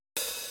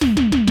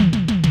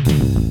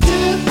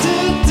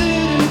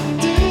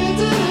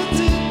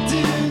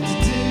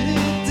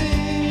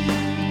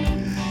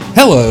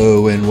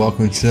Hello and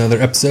welcome to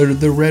another episode of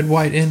the Red,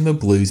 White, and the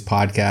Blues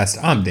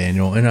podcast. I'm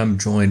Daniel and I'm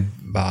joined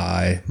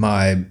by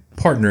my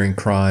partner in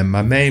crime,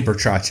 my main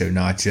Bertracho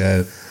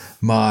Nacho,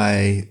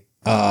 my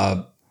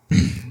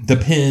the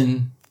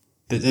pen,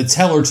 the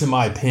teller to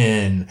my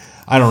pen.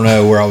 I don't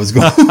know where I was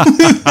going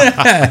with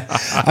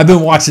that. I've been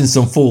watching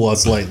some Fool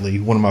Us lately,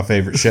 one of my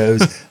favorite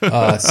shows.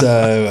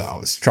 So I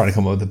was trying to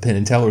come up with a pen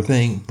and teller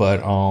thing,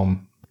 but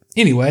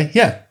anyway,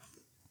 yeah,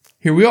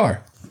 here we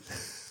are.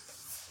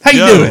 How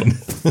you doing?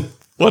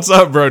 What's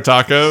up, bro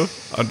taco?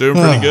 I'm doing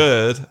pretty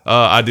good.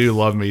 I do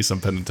love me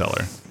some Penn and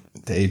Teller.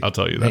 Dave, I'll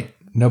tell you that.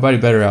 Nobody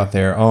better out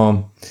there.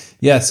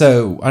 Yeah,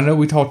 so I know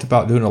we talked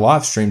about doing a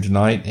live stream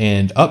tonight,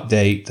 and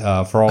update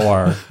for all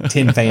our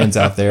 10 fans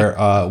out there.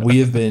 We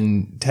have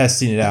been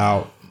testing it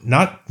out,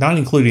 not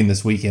including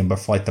this weekend, but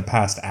for like the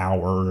past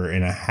hour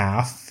and a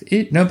half.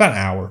 About an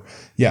hour.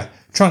 Yeah,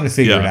 trying to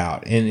figure it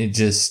out, and it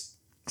just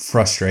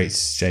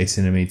frustrates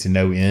Jason and me to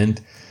no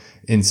end.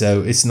 And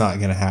so it's not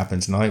going to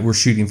happen tonight. We're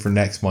shooting for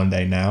next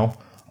Monday now.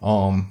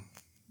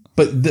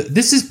 But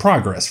this is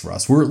progress for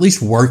us. We're at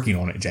least working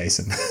on it,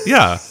 Jason.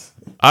 Yeah,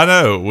 I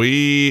know.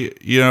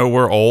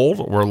 We're old.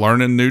 We're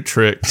learning new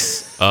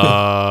tricks.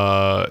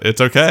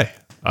 It's okay.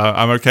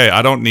 I'm okay.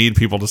 I don't need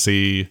people to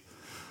see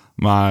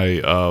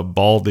my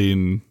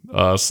balding,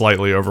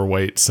 slightly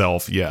overweight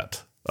self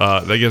yet.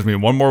 That gives me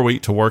one more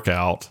week to work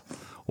out,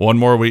 one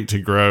more week to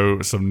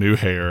grow some new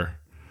hair.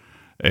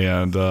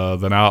 And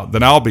then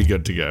I'll be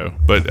good to go.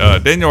 But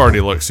Daniel already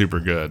looks super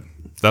good.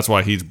 That's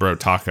why he's Bro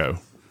Taco,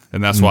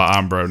 and that's why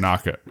I'm Bro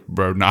Nacho.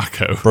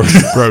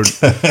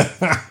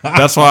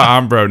 That's why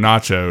I'm Bro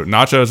Nacho.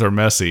 Nachos are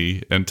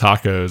messy, and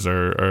tacos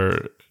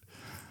are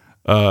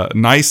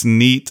nice,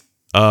 neat,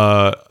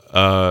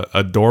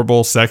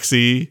 adorable,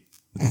 sexy,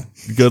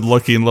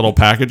 good-looking little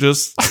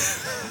packages.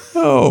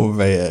 Oh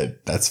man,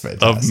 that's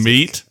fantastic. Of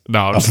meat?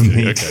 No, I'm just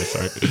kidding. Okay,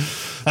 sorry.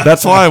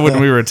 That's why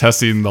when we were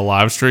testing the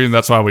live stream,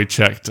 that's why we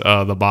checked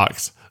the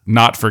box,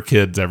 not for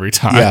kids every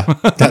time. Yeah,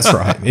 that's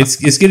right.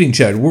 It's getting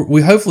checked.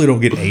 We hopefully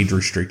don't get age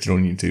restricted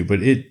on YouTube, but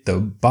the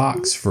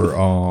box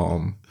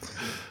for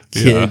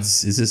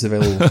kids, is this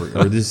available for,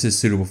 or this is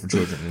suitable for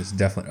children? Is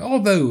definitely.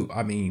 Although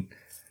I mean,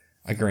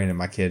 granted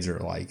my kids are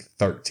like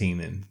 13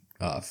 and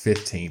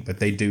 15, but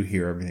they do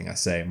hear everything I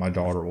say. My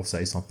daughter will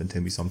say something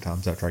to me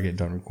sometimes after I get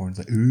done recording.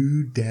 It's like,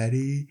 "Ooh,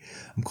 Daddy,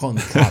 I'm calling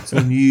the cops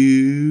on you.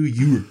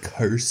 You were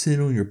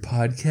cursing on your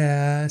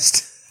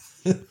podcast."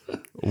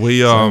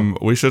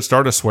 We should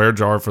start a swear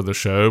jar for the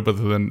show, but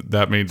then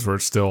that means we're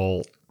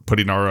still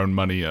putting our own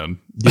money in.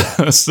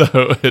 Yeah.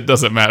 So it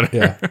doesn't matter.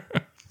 Yeah.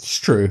 It's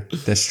true.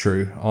 That's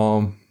true.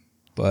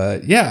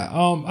 But yeah,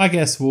 I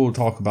guess we'll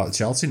talk about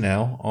Chelsea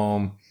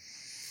now.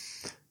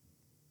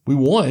 We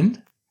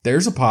won.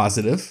 There's a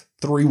positive.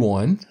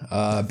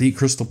 3-1. Beat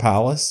Crystal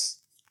Palace,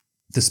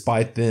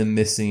 despite them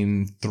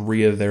missing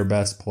 3 of their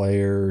best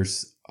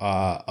players.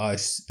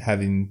 Us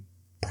having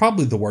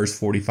probably the worst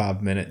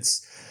 45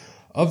 minutes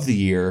of the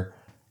year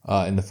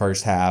in the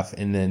first half.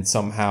 And then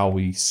somehow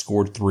we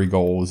scored 3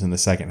 goals in the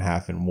second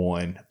half and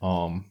won.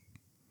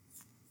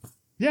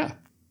 Yeah.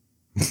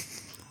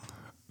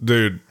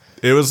 Dude,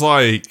 it was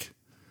like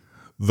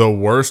the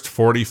worst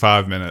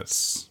 45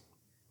 minutes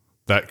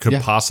that could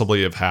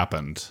possibly have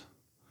happened.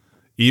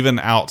 Even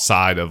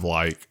outside of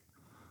like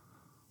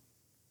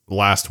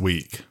last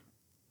week.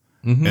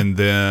 Mm-hmm. And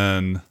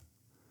then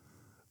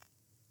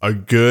a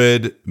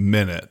good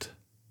minute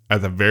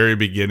at the very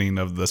beginning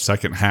of the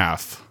second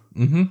half.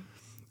 Mm-hmm.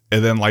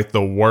 And then like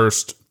the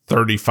worst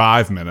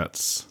 35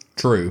 minutes.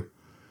 True.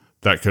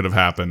 That could have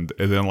happened.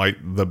 And then like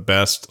the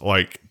best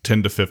like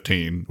 10 to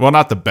 15. Well,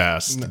 not the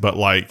best, but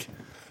like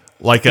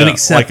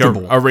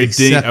a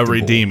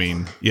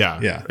redeeming.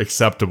 Yeah.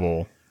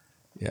 Acceptable.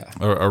 Yeah.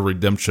 A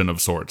redemption of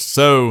sorts.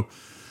 So,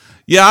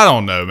 yeah, I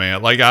don't know,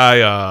 man. Like,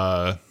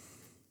 after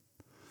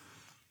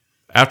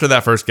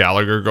that first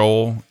Gallagher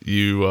goal,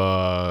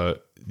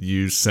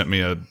 you sent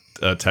me a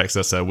text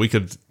that said we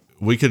could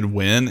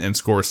win and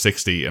score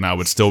 60 and I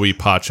would still be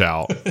Poch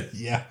Out.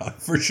 Yeah,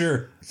 for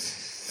sure.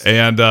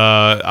 And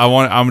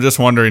I'm just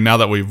wondering, now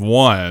that we've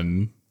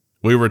won,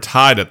 we were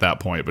tied at that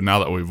point, but now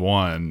that we've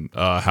won,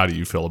 how do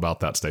you feel about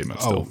that statement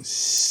still?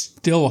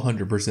 Still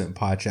 100%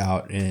 Poch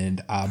Out,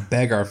 and I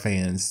beg our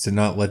fans to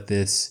not let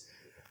this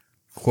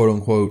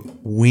quote-unquote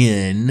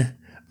win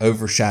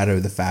overshadow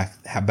the fact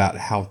about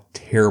how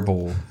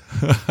terrible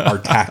our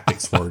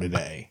tactics were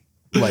today.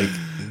 Like,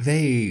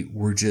 they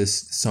were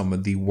just some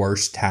of the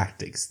worst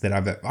tactics that I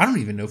don't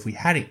even know if we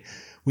had it.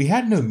 We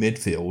had no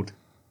midfield.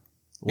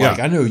 Like,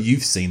 I know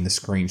you've seen the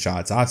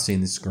screenshots. I've seen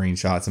the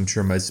screenshots. I'm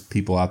sure most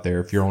people out there,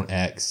 if you're on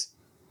X,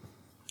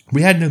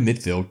 we had no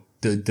midfield.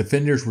 The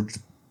defenders were,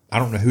 I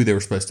don't know who they were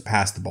supposed to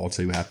pass the ball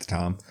to half the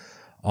time.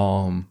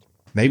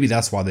 Maybe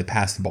that's why they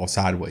passed the ball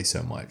sideways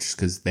so much,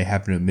 because they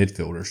have no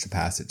midfielders to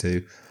pass it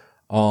to.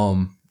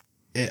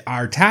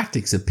 Our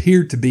tactics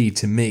appeared to be,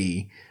 to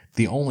me,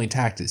 the only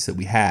tactics that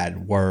we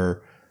had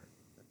were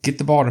get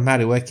the ball to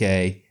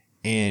Madueke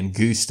and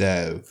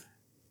Gusto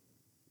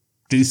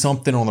do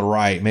something on the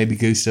right. Maybe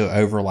Gusto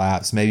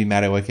overlaps. Maybe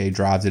Madueke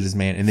drives at his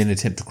man and then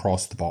attempt to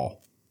cross the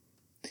ball.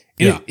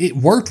 And it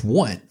worked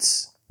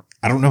once.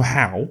 I don't know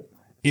how.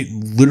 It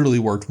literally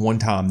worked one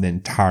time the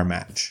entire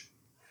match.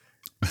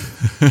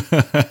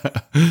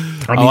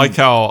 I like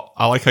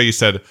how you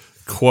said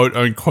quote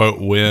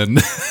unquote win.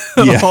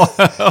 Yeah.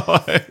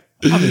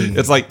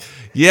 It's like,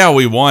 yeah,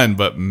 we won,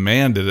 but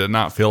man, did it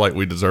not feel like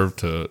we deserved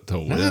to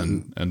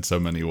win in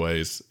so many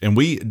ways. And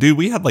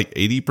we had like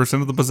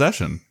 80% of the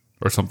possession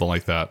or something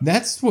like that.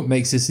 That's what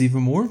makes this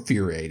even more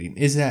infuriating,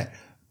 is that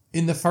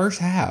in the first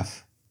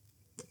half,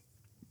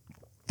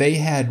 they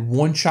had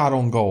two shots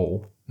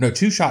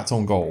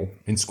on goal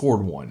and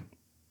scored one.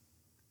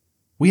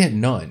 We had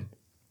none.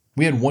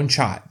 We had one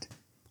shot.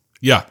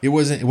 Yeah. It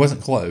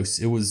wasn't close.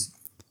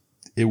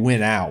 It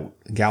went out.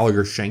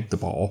 Gallagher shanked the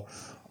ball.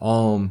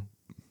 And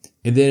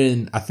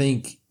then I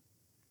think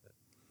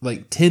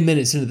like 10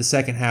 minutes into the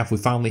second half, we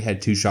finally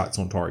had two shots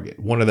on target.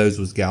 One of those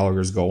was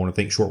Gallagher's goal, and I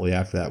think shortly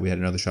after that, we had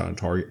another shot on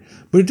target.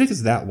 But it took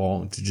us that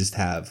long to just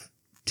have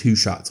two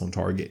shots on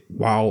target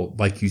while,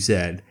 like you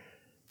said,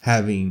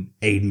 having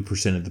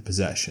 80% of the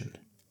possession.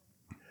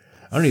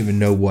 I don't even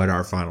know what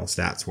our final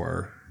stats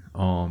were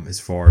as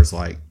far as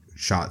like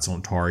shots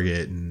on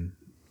target and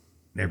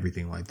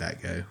everything like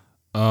that go.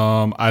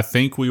 I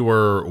think we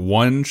were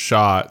one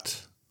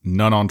shot,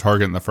 none on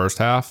target in the first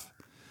half.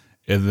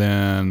 And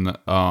then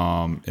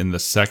in the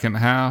second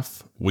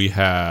half, we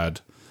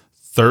had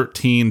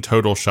 13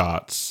 total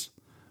shots,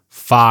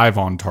 5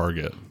 on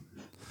target.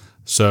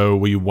 So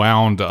we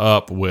wound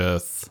up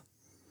with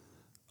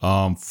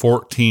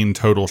 14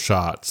 total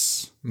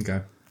shots.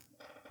 Okay.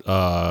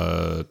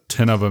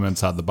 10 of them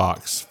inside the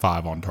box,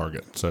 5 on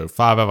target. So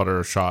 5 of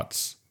our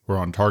shots were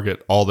on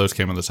target. All those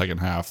came in the second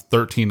half.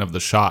 13 of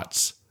the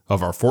shots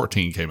of our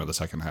 14 came in the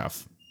second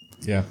half.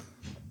 Yeah.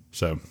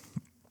 So,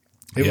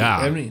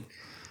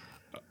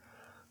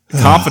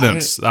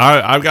 confidence.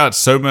 I've got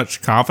so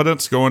much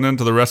confidence going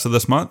into the rest of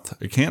this month.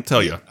 I can't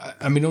tell you.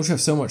 I mean, don't you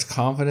have so much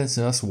confidence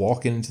in us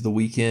walking into the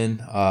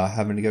weekend,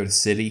 having to go to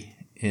City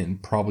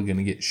and probably going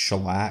to get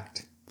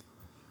shellacked?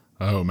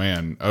 Oh,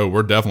 man. Oh,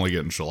 we're definitely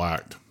getting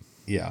shellacked.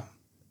 Yeah.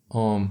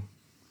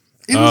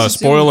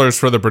 Spoilers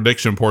for the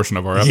prediction portion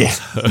of our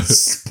episode. Yeah.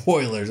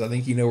 Spoilers. I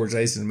think you know where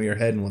Jason and me are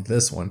heading with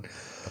this one.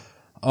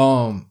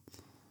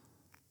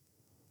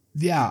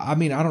 Yeah, I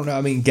mean, I don't know.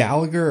 I mean,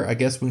 Gallagher, I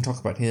guess we can talk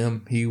about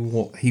him. He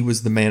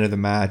was the man of the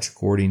match,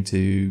 according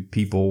to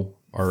people,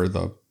 or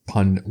the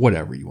pundit,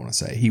 whatever you want to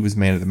say. He was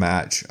man of the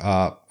match.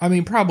 I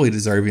mean, probably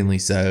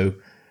deservingly so.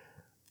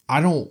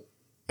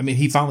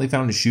 He finally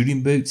found his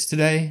shooting boots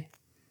today.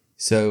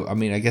 So, I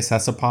mean, I guess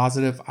that's a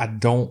positive. I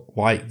don't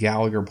like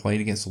Gallagher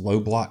playing against low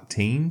block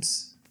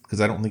teams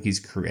because I don't think he's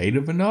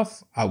creative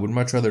enough. I would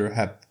much rather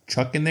have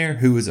Chuck in there,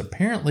 who is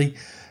apparently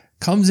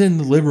comes in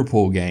the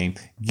Liverpool game,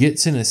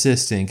 gets an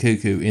assist in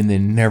Cuckoo, and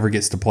then never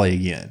gets to play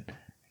again.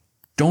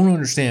 Don't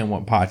understand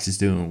what Poch is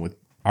doing with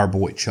our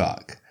boy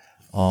Chuck.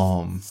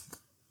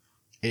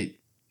 It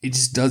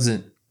just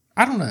doesn't.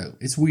 I don't know.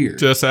 It's weird.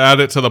 Just add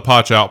it to the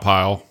Poch Out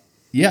pile.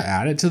 Yeah,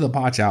 add it to the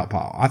Poch Out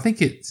pile. I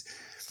think it's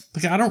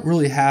like I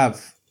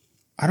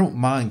don't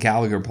mind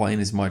Gallagher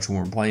playing as much when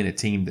we're playing a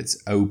team that's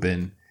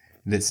open,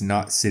 that's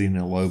not sitting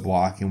in a low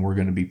block, and we're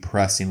going to be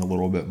pressing a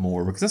little bit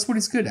more because that's what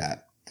he's good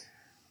at.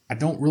 I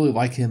don't really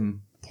like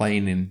him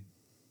playing in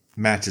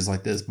matches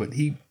like this, but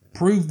he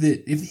proved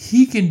that if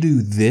he can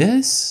do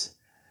this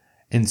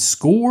and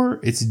score,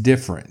 it's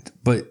different.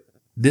 But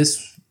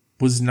this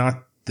was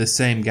not the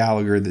same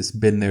Gallagher that's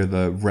been there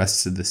the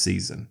rest of the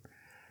season,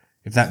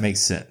 if that makes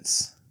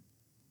sense.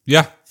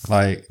 Yeah,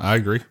 like I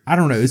agree. I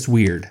don't know. It's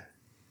weird.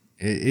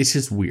 It's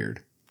just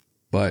weird,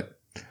 but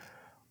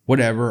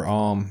whatever.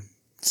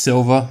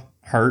 Silva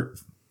hurt.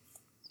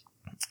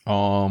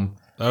 Oh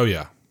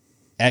yeah,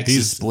 X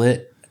is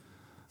split.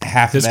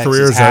 Half his of X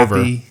career's is happy.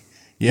 over.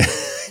 Yeah,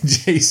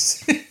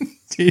 Jason,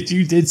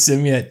 you did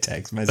send me that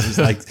text message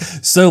like,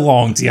 so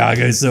long,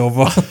 Thiago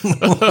Silva.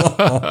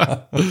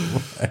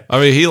 I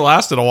mean, he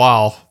lasted a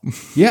while.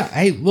 Yeah,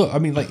 hey, look, I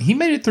mean, like he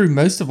made it through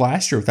most of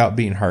last year without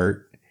being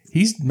hurt.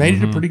 He's made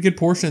it a pretty good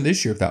portion of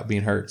this year without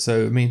being hurt.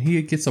 So I mean,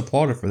 he gets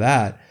applauded for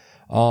that.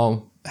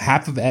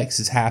 Half of X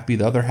is happy.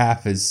 The other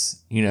half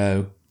is,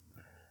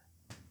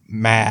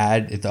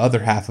 mad at the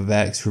other half of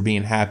X for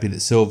being happy that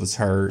Silva's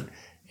hurt.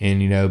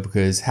 And,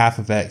 because half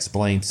of X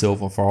blames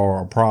Silva for all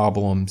our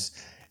problems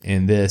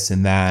and this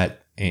and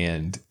that.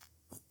 And,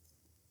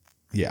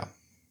 yeah,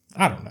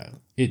 I don't know.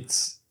 We'll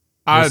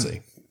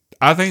see.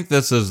 I think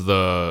this is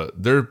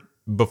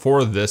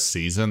before this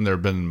season, there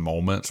have been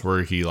moments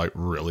where he, like,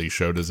 really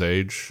showed his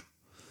age.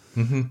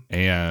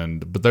 Mm-hmm.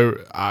 But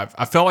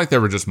I felt like there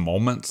were just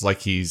moments, like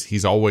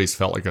he's always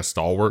felt like a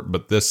stalwart.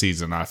 But this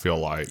season, I feel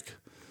like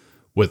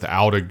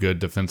without a good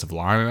defensive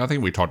line, and I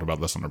think we talked about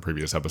this on a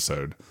previous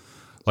episode,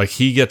 like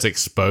he gets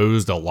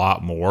exposed a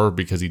lot more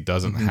because he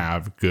doesn't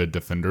have good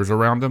defenders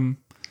around him.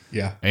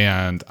 Yeah.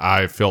 And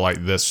I feel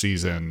like this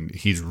season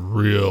he's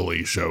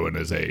really showing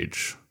his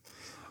age.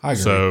 I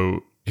agree.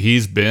 So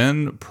he's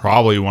been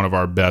probably one of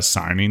our best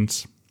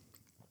signings.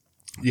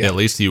 Yeah. At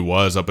least he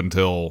was up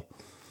until,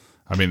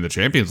 I mean, the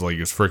Champions League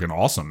is freaking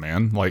awesome,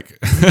 man. Like,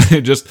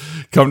 just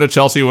come to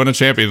Chelsea, win a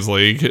Champions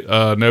League,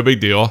 no big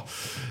deal.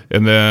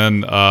 And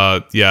then,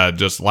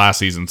 just last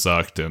season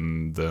sucked,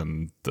 and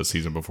then the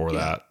season before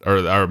that,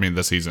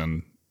 the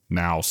season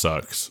now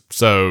sucks.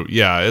 So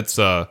yeah, it's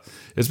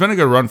been a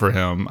good run for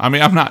him. I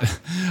mean, I'm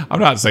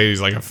not saying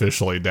he's like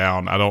officially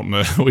down. I don't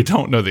know. We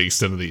don't know the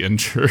extent of the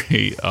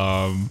injury.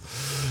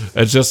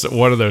 It's just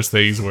one of those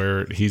things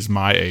where he's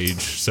my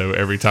age, so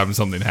every time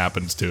something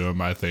happens to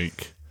him, I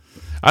think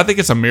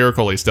it's a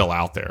miracle he's still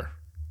out there.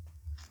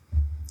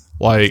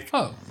 Like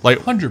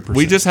 100%.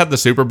 We just had the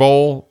Super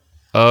Bowl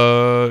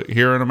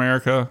here in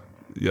America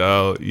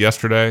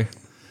yesterday.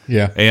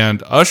 Yeah.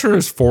 And Usher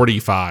is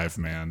 45,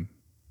 man.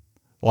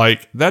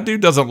 Like, that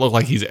dude doesn't look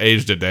like he's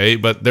aged a day,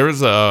 but there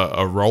was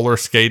a roller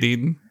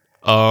skating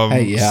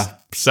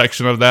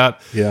section of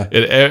that.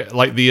 Yeah.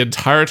 Like, the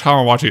entire time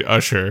I'm watching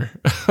Usher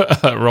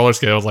roller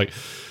skate, I was like,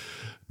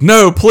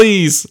 no,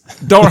 please,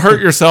 don't hurt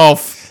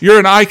yourself. You're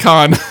an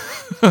icon.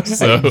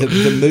 So,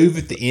 the move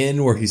at the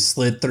end where he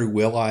slid through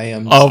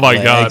Will.i.am's oh my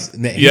legs,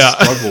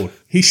 God.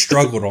 He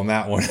struggled on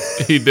that one.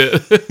 He did.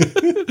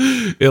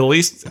 At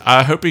least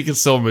I hope he can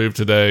still move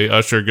today.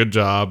 Usher, good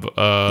job.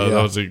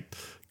 That was a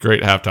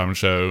great halftime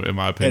show, in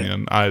my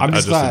opinion. I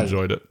just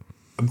enjoyed it.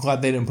 I'm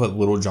glad they didn't put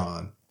Little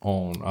John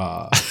on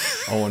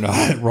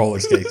roller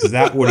skates, because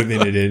that would have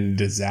ended in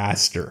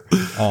disaster.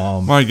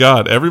 My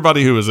God,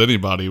 everybody who was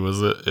anybody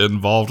was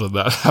involved in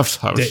that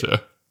halftime show.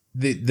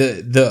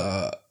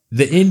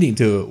 The ending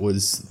to it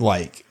was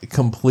like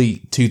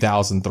complete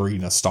 2003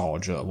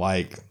 nostalgia.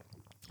 Like,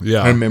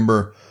 yeah, I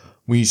remember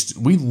we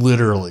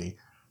literally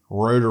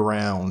rode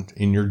around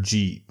in your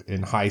Jeep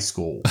in high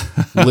school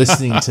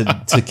listening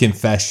to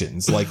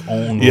Confessions, like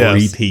on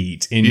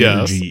repeat in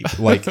your Jeep.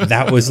 Like,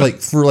 that was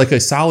like for like a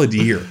solid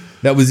year.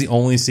 That was the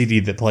only CD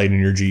that played in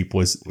your Jeep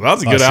was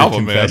that's a good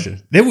album,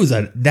 Confession.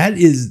 Man. That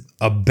is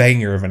a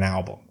banger of an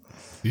album.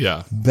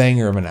 Yeah.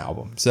 Banger of an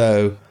album.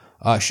 So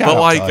shout out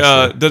like, to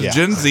Usher. does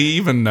Gen Z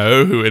even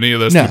know who any of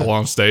those people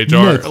on stage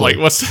are? Clue. Like,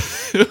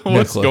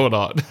 what's going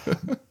on?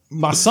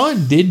 My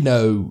son did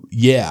know,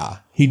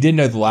 he did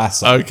know the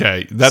last song.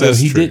 Okay, that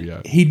is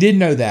true. He did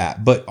know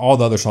that, but all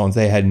the other songs,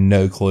 they had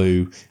no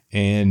clue.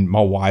 And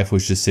my wife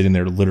was just sitting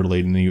there,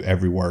 literally knew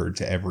every word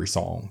to every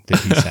song that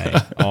he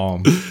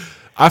sang.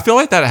 I feel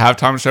like that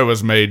halftime show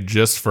was made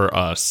just for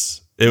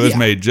us. It was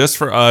made just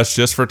for us,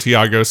 just for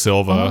Thiago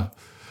Silva,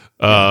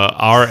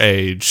 our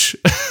age.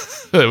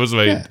 It was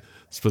made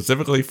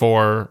specifically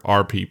for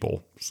our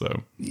people.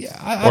 So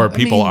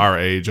our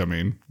age. I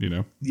mean,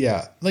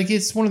 Yeah, like,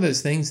 it's one of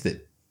those things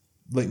that,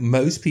 like,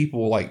 most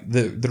people, like,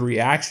 the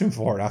reaction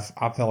for it,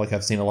 I felt like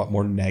I've seen a lot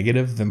more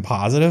negative than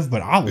positive,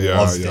 but I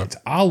loved it.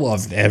 I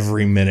loved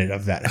every minute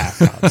of that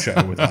halftime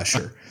show with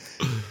Usher.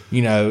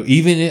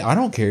 I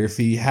don't care if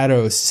he had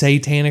a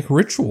satanic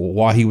ritual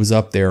while he was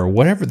up there or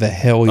whatever the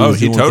hell he was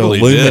doing with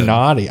the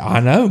Illuminati.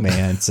 I know,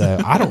 man. So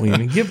I don't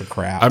even give a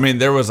crap. I mean,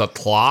 there was a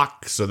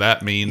clock, so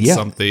that means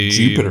something.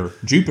 Jupiter.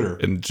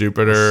 And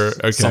Jupiter.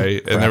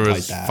 Okay. And there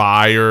was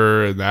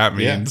fire, and that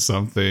means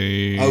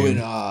something. Oh, and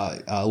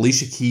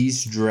Alicia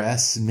Keys'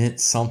 dress meant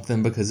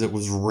something because it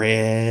was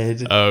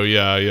red. Oh,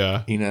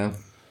 yeah.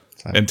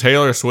 And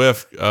Taylor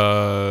Swift,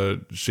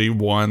 she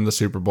won the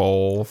Super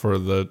Bowl for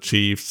the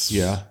Chiefs.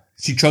 Yeah.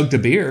 She chugged a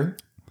beer.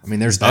 I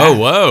mean, there's that. Oh,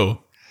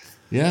 whoa.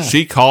 Yeah.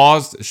 She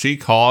caused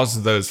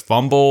those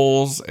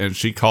fumbles, and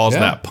she caused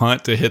that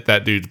punt to hit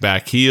that dude's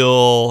back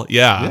heel.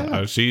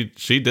 Yeah. She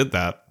did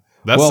that.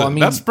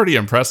 That's pretty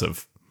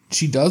impressive.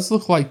 She does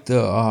look like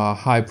the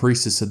high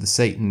priestess of the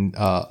Satan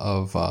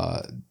of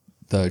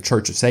the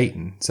Church of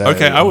Satan. So,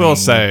 okay, I will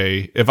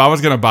say, if I was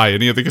going to buy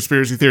any of the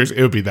conspiracy theories,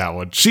 it would be that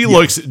one. She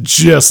looks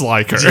just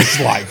like her. Just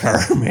like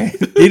her, man.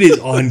 It is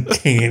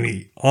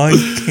uncanny.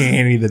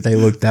 Uncanny that they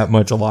look that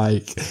much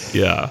alike.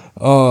 Yeah.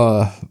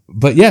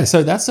 But yeah,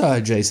 so that's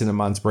Jason and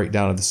mine's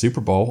breakdown of the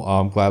Super Bowl.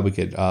 I'm glad we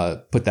could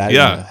put that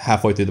in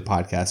halfway through the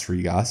podcast for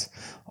you guys.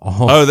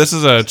 This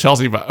is a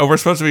Chelsea. We're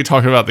supposed to be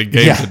talking about the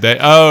game today.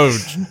 Oh,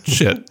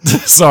 shit.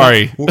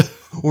 Sorry.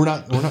 We're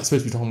not supposed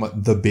to be talking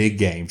about the big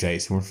game,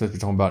 Jason. We're supposed to be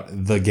talking about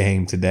the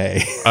game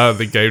today.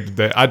 The game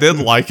today. I did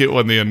like it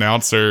when the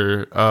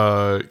announcer,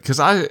 because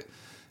I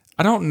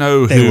don't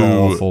know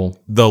who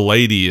the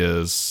lady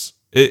is.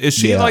 Is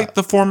she like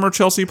the former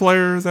Chelsea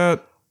player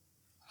that?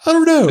 I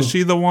don't know. Is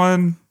she the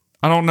one?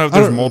 I don't know if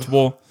there's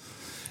multiple.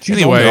 She's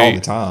anyway, all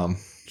the time.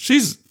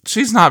 She's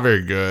not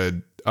very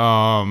good.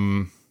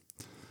 I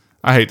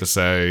hate to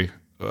say.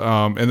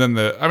 And then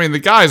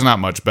the guy's not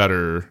much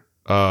better.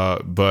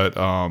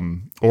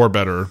 Or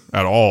better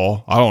at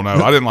all. I don't know.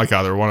 I didn't like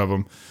either one of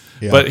them.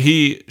 Yeah. But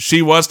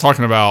she was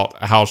talking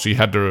about how she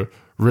had to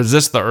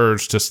resist the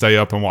urge to stay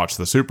up and watch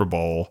the Super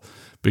Bowl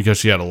because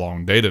she had a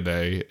long day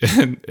today.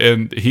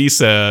 And he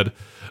said,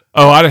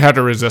 "Oh, I didn't have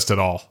to resist at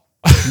all."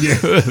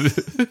 Yeah.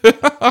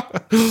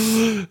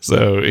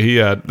 So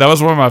that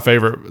was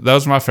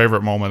my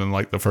favorite moment in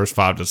like the first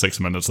 5 to 6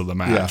 minutes of the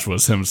match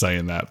was him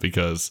saying that,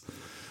 because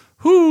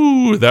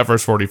whoo, that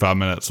first 45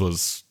 minutes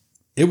was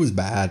It was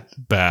bad.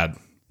 bad.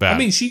 I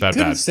mean, she could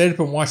have stayed up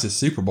and watched the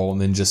Super Bowl and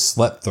then just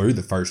slept through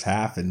the first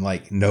half, and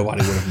like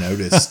nobody would have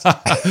noticed.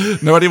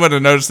 Nobody would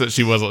have noticed that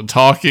she wasn't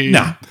talking.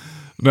 Nah.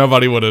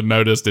 Nobody would have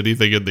noticed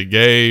anything in the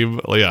game.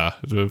 Well, yeah,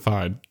 it's been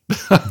fine.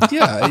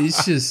 Yeah,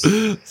 it's just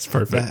It's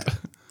perfect.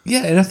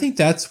 Yeah, and I think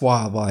that's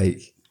why,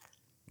 like,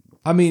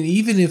 I mean,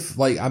 even if,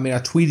 like, I mean, I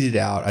tweeted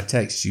out, I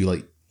texted you,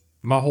 like,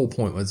 my whole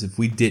point was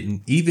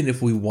even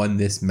if we won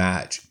this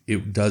match,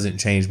 it doesn't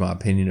change my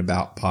opinion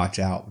about Poch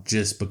Out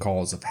just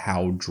because of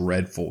how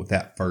dreadful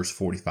that first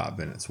 45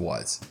 minutes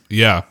was.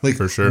 Yeah, Like,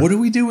 for sure. What do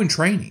we do in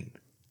training?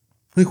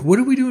 Like, what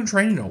do we do in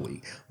training all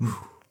week?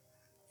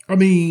 I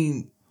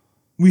mean,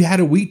 we had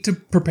a week to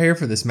prepare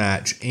for this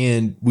match,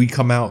 and we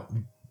come out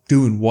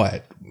doing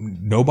what?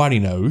 Nobody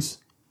knows.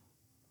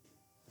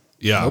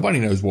 Yeah. Nobody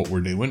knows what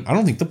we're doing. I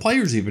don't think the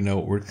players even know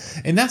what we're...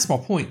 And that's my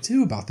point,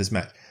 too, about this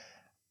match.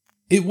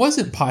 It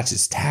wasn't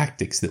Poch's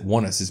tactics that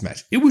won us this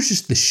match. It was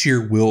just the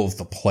sheer will of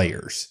the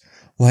players.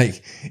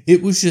 Like,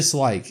 it was just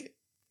like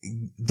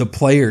the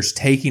players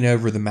taking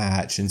over the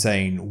match and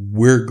saying,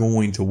 we're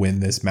going to win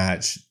this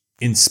match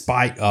in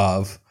spite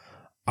of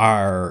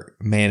our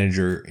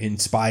manager, in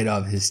spite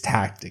of his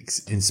tactics,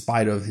 in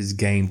spite of his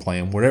game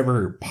plan,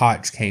 whatever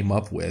Poch came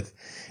up with.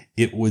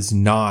 It was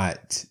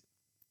not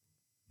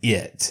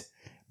it.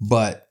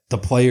 But the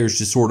players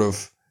just sort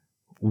of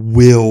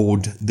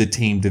willed the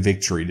team to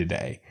victory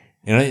today.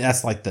 And I think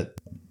that's like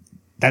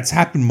that's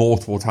happened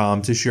multiple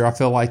times this year. I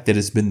feel like that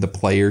it's been the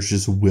players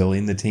just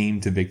willing the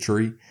team to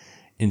victory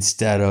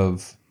instead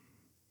of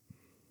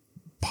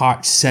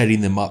Poch setting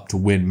them up to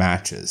win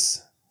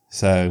matches.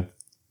 So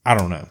I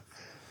don't know.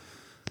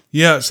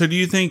 Yeah. So do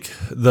you think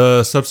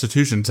the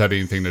substitutions had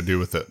anything to do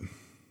with it?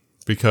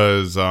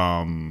 Because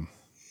like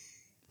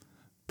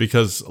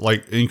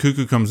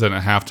Nkuku comes in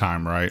at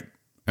halftime, right?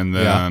 And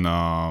then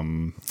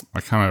I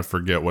kind of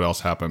forget what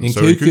else happened.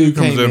 So Nkuku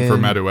comes in for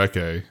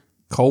Madueke.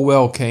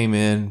 Colwell came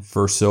in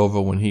for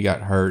Silva when he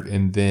got hurt,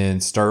 and then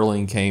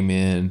Sterling came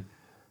in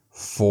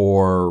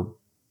for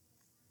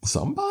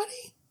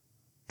somebody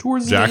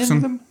towards the end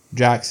of them.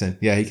 Jackson.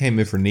 Yeah, he came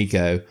in for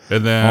Nico.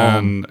 And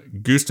then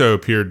Gusto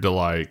appeared to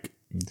like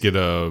get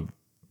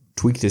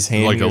tweaked his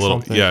hand, like a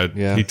little something.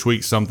 Yeah, he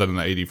tweaked something in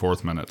the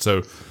 84th minute.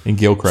 So and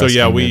Gilchrist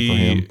came in for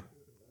him.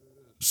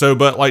 So,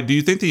 but like, do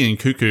you think the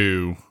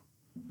Nkuku?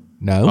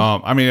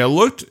 No. I mean, it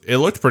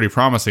looked pretty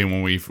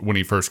promising when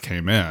he first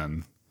came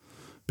in,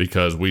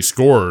 because we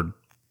scored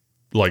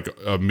like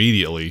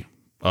immediately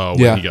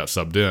when he got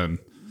subbed in,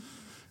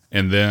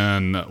 and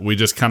then we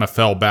just kind of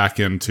fell back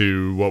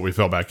into what we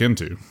fell back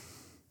into,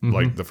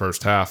 like the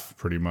first half,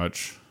 pretty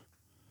much.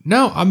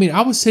 No, I mean,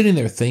 I was sitting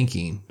there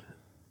thinking,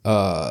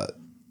 I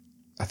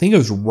think it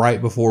was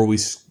right before we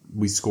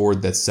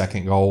scored that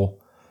second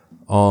goal,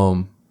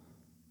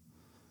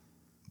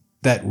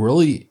 that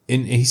really,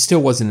 and he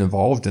still wasn't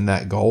involved in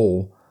that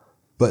goal,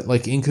 but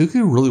like Nkuku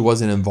really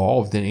wasn't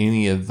involved in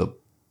any of the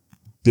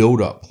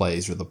build-up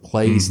plays or the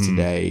plays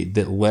today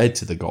that led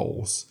to the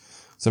goals.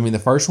 So, I mean, the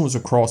first one was a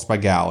cross by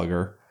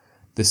Gallagher.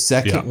 The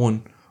second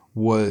one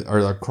was, or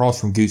a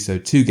cross from Gusto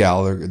to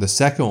Gallagher. The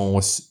second one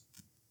was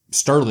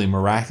Sterling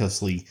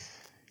miraculously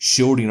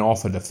shielding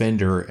off a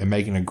defender and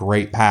making a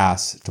great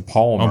pass to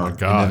Palmer. Oh my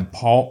God. And then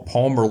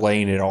Palmer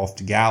laying it off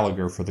to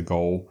Gallagher for the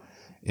goal.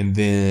 And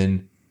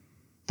then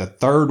the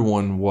third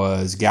one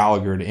was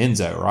Gallagher to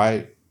Enzo,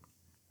 right?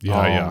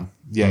 Yeah.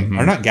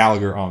 Or not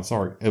Gallagher. Oh, I'm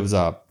sorry. It was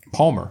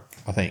Palmer,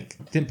 I think.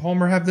 Didn't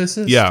Palmer have this?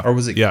 Yeah. Or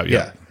was it?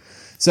 Yeah.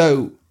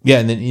 So,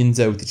 and then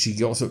Enzo with the cheeky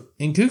goal. So,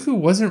 Nkuku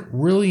wasn't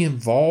really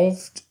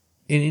involved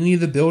in any of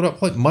the build-up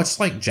play, much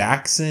like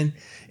Jackson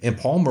and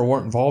Palmer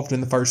weren't involved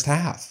in the first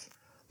half.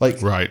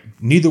 Like, right.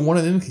 Neither one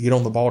of them could get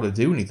on the ball to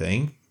do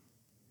anything.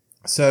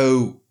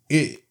 So,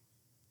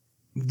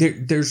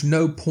 there's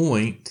no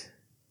point.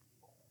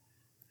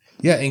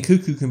 Yeah,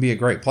 Nkuku can be a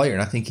great player,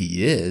 and I think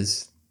he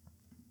is.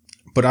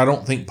 But I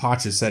don't think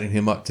Poch is setting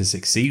him up to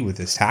succeed with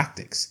his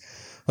tactics.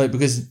 Like,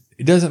 because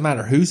it doesn't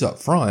matter who's up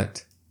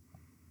front.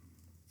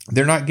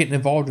 They're not getting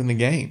involved in the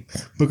game.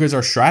 Because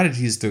our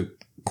strategy is to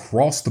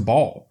cross the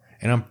ball.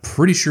 And I'm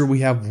pretty sure we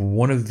have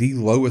one of the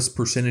lowest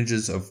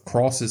percentages of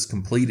crosses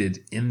completed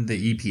in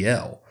the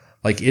EPL.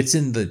 Like, it's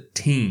in the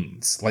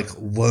teens. Like,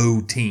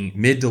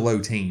 mid to low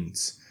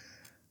teens.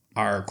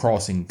 Our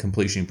crossing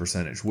completion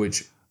percentage.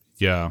 Which...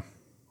 Yeah.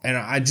 And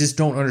I just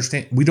don't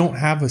understand. We don't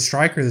have a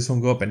striker that's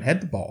going to go up and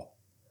head the ball.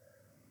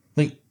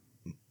 Like,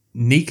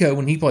 Nico,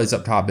 when he plays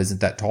up top,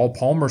 isn't that tall.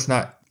 Palmer's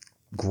not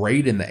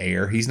great in the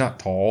air. He's not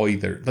tall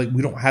either. Like,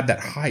 we don't have that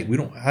height. We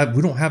don't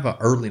have an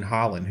Erling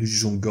Haaland who's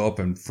just going to go up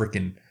and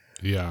freaking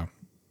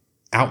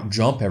out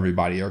jump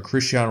everybody. Or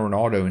Cristiano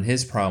Ronaldo in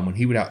his prime when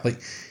he would out. Like,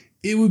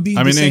 it would be.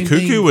 I mean,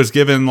 Nkuku was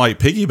given like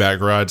piggyback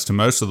rides to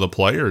most of the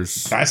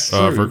players. That's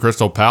true. For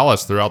Crystal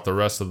Palace throughout the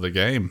rest of the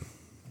game.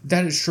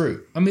 That is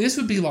true. I mean, this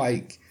would be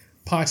like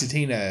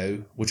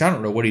Pochettino, which I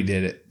don't know what he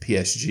did at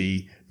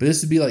PSG, but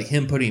this would be like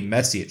him putting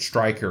Messi at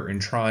striker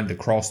and trying to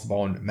cross the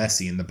ball into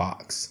Messi in the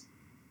box.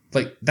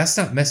 Like, that's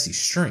not Messi's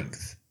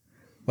strength.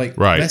 Like,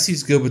 right.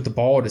 Messi's good with the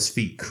ball at his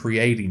feet,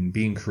 creating,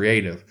 being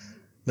creative.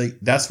 Like,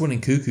 that's what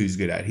Nkuku's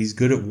good at. He's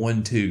good at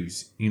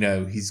 1-2s. You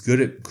know, he's good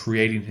at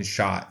creating his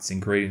shots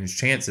and creating his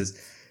chances.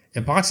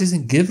 And Poch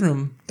isn't giving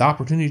him the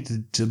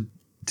opportunity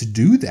to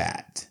do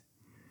that.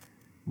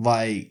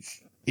 Like,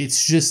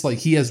 it's just like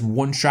he has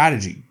one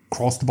strategy.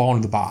 Cross the ball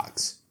into the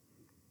box.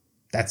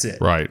 That's it.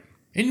 Right.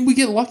 And we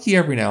get lucky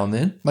every now and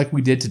then, like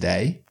we did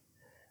today.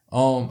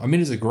 I mean, it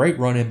was a great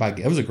run in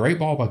it was a great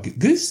ball by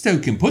Gusto.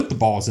 Can put the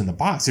balls in the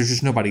box. There's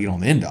just nobody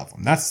on the end of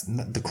them.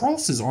 The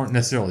crosses aren't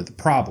necessarily the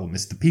problem.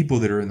 It's the people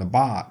that are in the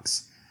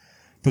box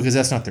because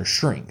that's not their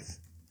strength.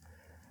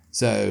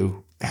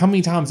 So how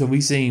many times have we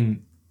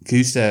seen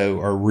Gusto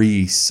or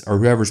Reese or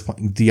whoever's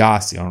playing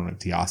Diassi? I don't know if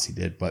Diassi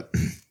did, but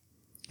you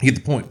get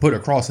the point. Put a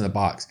cross in the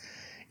box.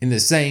 And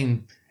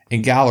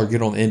Galler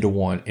get on the end of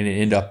one and it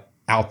end up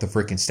out the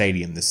freaking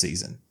stadium this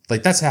season.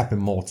 Like, that's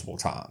happened multiple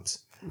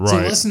times. Right. So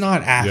let's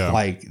not act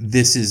like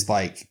this is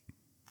like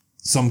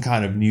some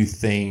kind of new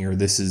thing or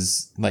this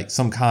is like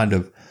some kind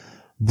of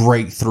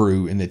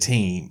breakthrough in the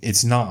team.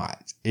 It's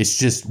not. It's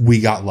just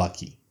we got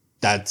lucky.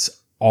 That's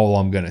all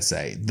I'm going to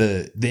say.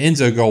 The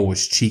Enzo goal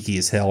was cheeky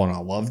as hell and I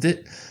loved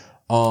it.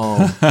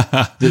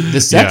 The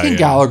second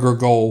Gallagher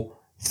goal,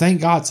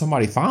 thank God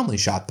somebody finally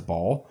shot the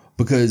ball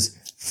because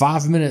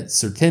 5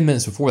 minutes or 10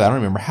 minutes before that, I don't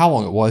remember how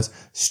long it was,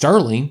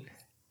 Sterling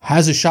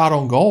has a shot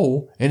on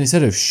goal, and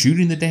instead of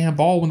shooting the damn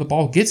ball when the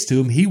ball gets to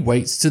him, he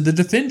waits till the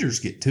defenders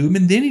get to him,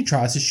 and then he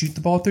tries to shoot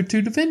the ball through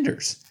two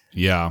defenders.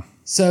 Yeah.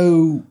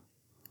 So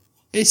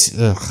it's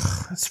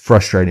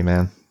frustrating,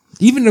 man.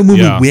 Even when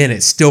we win,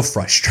 it's still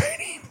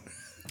frustrating.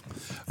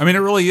 I mean, it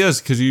really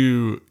is because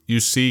you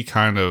see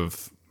kind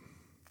of.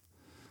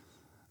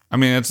 I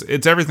mean,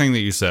 it's everything that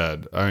you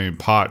said. I mean,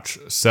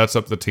 Poch sets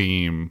up the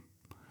team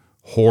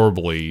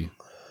horribly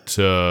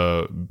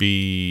to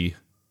be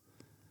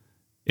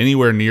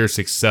anywhere near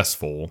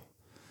successful,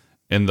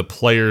 and the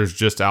players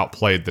just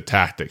outplayed the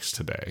tactics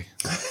today.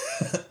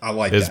 I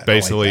like is that.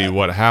 basically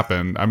what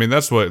happened. I mean,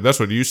 that's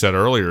what you said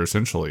earlier,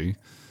 essentially.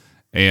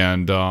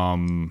 And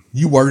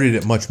you worded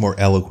it much more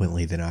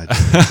eloquently than I did.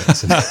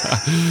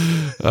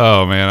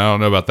 Oh man, I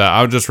don't know about that.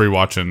 I'm just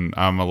rewatching.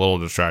 I'm a little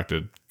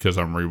distracted because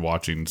I'm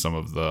rewatching some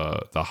of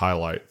the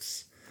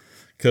highlights.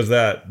 Because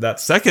that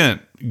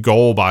second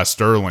goal by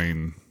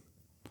Sterling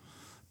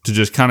to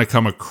just kind of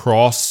come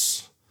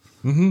across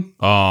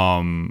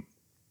some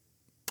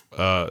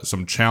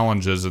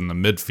challenges in the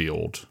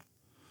midfield,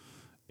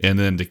 and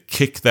then to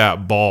kick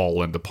that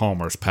ball into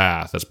Palmer's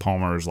path as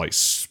Palmer is like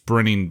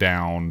sprinting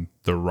down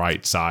the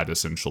right side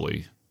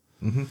essentially,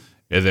 and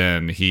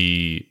then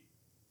he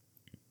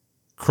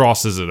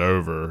crosses it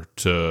over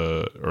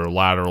or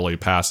laterally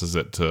passes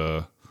it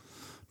to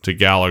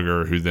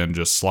Gallagher, who then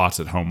just slots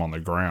it home on the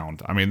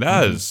ground. I mean,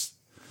 that's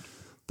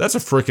a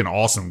freaking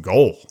awesome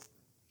goal.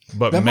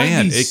 But that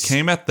man, it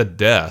came at the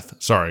death.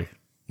 Sorry.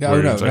 No.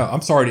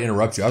 I'm sorry to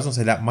interrupt you. I was going to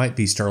say that might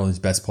be Sterling's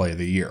best play of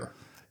the year.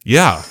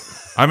 Yeah.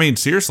 I mean,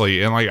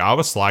 seriously. And like, I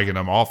was slagging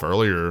him off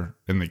earlier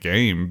in the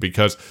game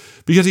because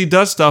he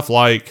does stuff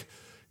like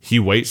he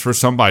waits for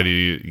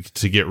somebody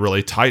to get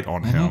really tight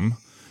on him,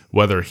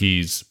 whether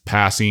he's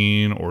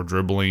passing or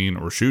dribbling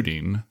or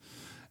shooting.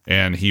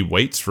 And he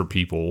waits for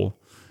people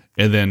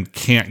and then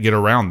can't get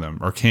around them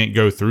or can't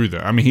go through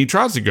them. I mean, he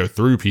tries to go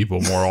through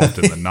people more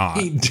often than not.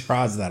 He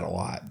tries that a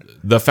lot.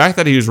 The fact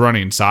that he was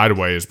running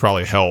sideways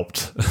probably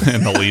helped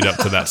in the lead up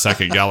to that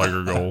second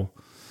Gallagher goal.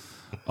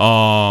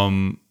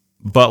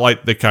 But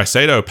like the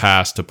Caicedo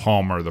pass to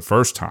Palmer the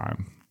first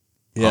time.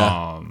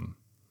 Yeah.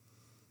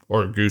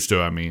 Or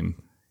Gusto, I mean.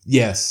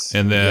 Yes.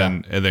 And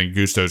then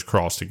Gusto's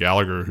cross to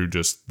Gallagher, who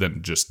just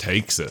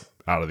takes it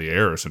out of the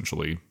air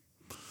essentially.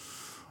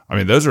 I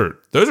mean, those are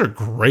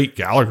great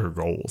Gallagher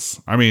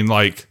goals. I mean,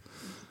 like,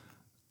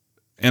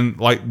 and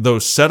like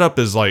those setup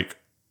is like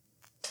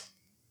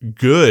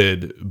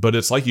good, but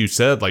it's like you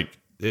said, like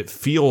it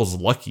feels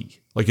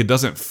lucky. Like it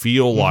doesn't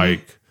feel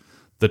like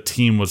the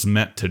team was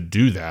meant to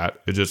do that.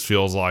 It just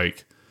feels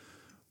like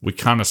we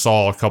kind of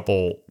saw a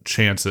couple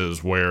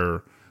chances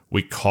where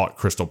we caught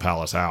Crystal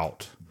Palace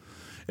out.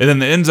 And then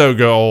the Enzo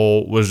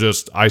goal was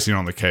just icing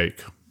on the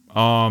cake.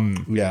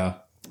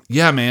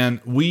 Yeah,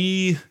 man.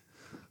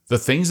 The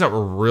things that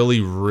were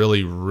really,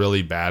 really,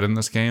 really bad in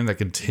this game that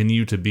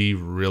continue to be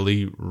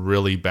really,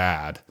 really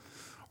bad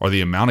are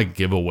the amount of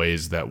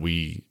giveaways that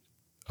we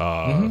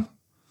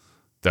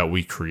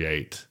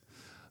create.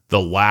 The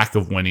lack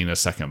of winning a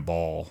second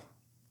ball.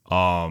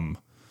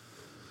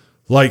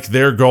 Like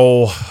their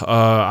goal,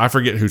 I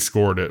forget who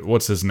scored it.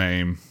 What's his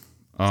name?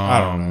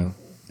 I don't know.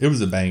 It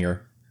was a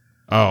banger.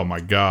 Oh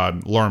my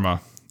God, Lerma.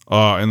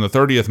 In the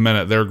 30th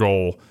minute, their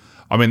goal.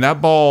 I mean,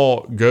 that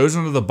ball goes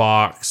into the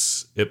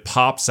box. It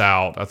pops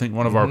out. I think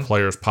one of our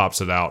players pops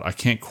it out. I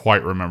can't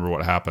quite remember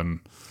what happened.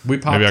 We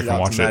popped it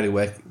out to Matty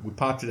Weke. We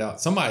popped it out.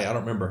 Somebody, I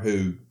don't remember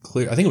who.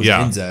 I think it was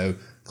Enzo.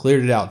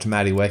 Cleared it out to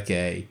Matty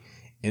Weke.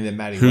 And then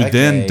Matty Weke, who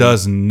then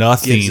does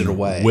nothing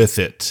with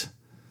it.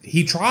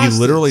 He tries. He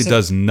literally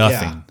does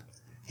nothing. Yeah.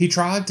 He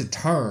tried to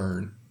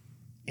turn,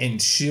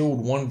 and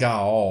shield one guy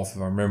off,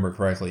 if I remember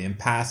correctly, and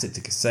pass it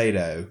to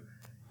Casado.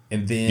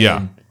 And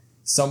then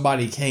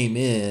somebody came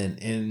in,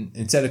 and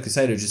instead of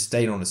Casado just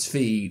stayed on his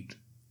feet,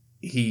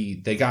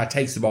 the guy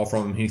takes the ball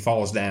from him and he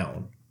falls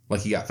down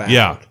like he got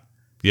fouled.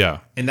 Yeah.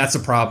 And that's a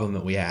problem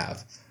that we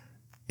have.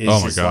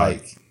 It's my God.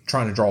 like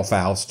trying to draw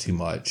fouls too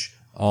much.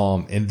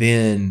 And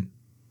then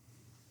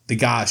the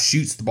guy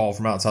shoots the ball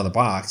from outside the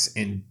box,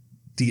 and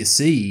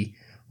DSC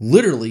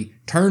literally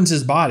turns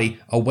his body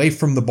away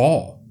from the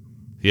ball.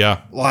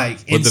 Yeah. Like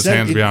with his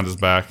hands behind his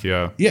back,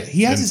 Yeah,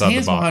 he has his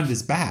hands behind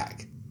his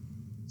back.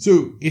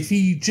 So if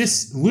he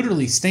just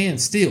literally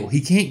stands still,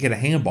 he can't get a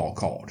handball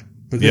called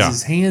because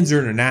his hands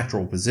are in a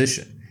natural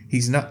position.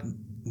 He's not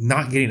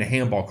getting a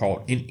handball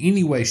called in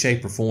any way,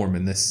 shape, or form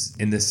in this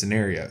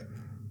scenario.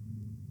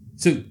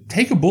 So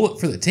take a bullet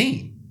for the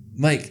team.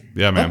 Like,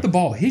 let the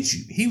ball hit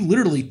you. He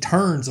literally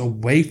turns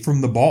away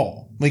from the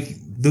ball. Like,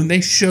 when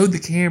they showed the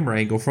camera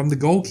angle from the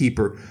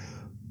goalkeeper,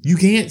 you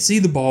can't see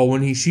the ball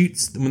when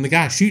the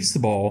guy shoots the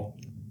ball.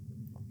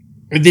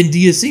 And then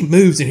DSC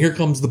moves, and here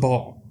comes the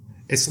ball.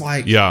 It's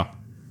like,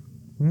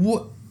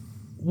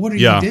 what are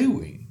you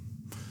doing?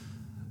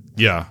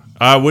 Yeah.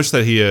 I wish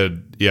that he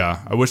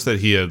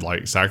had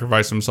like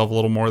sacrificed himself a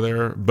little more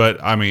there.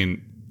 But I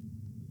mean,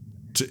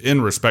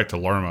 in respect to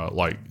Lerma,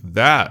 like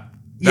that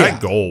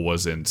goal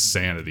was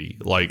insanity.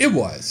 Like, it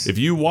was. If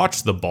you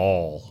watch the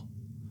ball,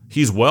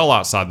 he's well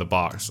outside the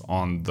box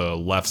on the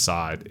left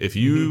side. If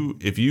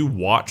you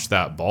watch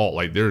that ball,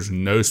 like there's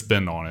no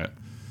spin on it.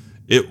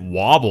 It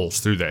wobbles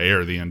through the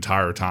air the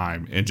entire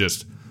time and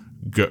just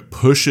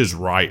pushes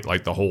right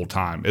like the whole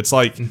time. It's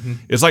like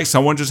it's like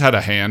someone just had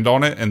a hand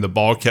on it and the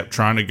ball kept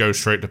trying to go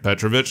straight to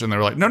Petrovic, and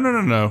they're like,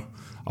 no.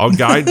 I'll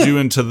guide you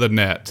into the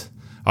net.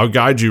 I'll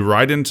guide you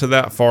right into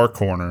that far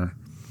corner.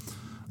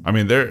 I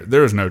mean,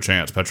 there is no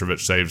chance Petrovic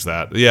saves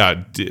that.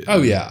 Yeah.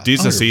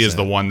 DCC is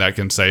the one that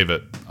can save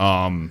it.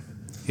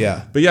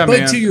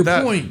 But to your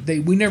point,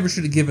 we never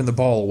should have given the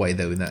ball away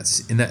though in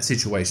that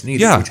situation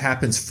either, which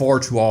happens far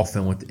too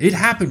often. It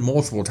happened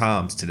multiple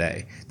times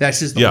today. That's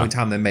just the only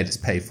time they made us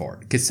pay for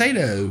it.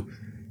 Casado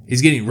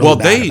is getting really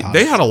bad.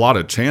 They had a lot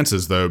of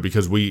chances though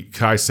because like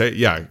you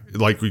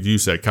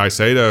said,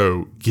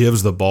 Caicedo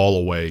gives the ball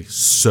away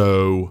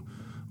so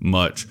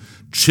much.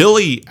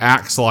 Chile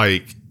acts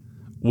like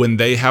when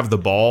they have the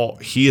ball,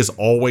 he is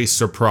always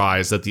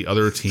surprised that the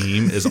other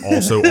team is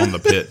also on the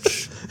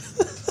pitch.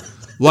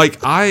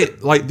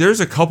 There's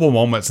a couple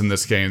moments in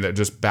this game that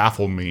just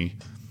baffle me.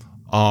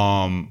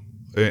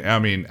 I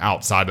mean,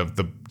 outside of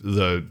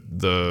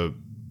the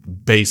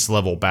base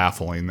level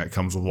baffling that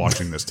comes with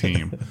watching this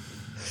team.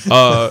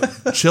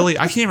 Chile,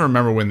 I can't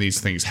remember when these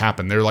things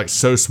happen. They're like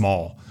so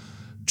small.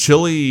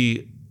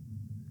 Chile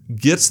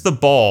gets the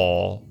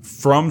ball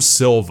from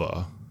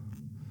Silva,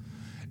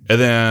 and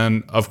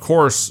then of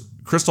course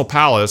Crystal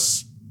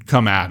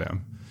come at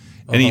him.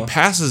 And he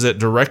passes it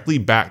directly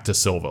back to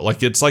Silva.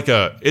 Like it's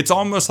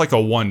almost like a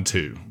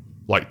 1-2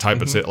 like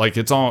type of sit. Like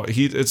it's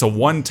a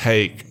one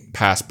take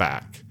pass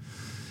back.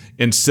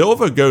 And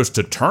Silva goes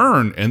to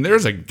turn and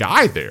there's a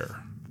guy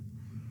there.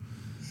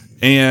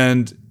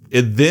 And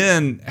it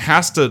then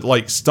has to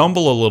like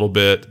stumble a little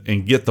bit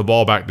and get the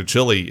ball back to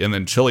Chile, and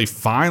then Chile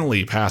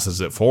finally passes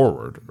it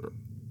forward.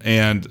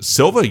 And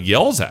Silva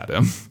yells at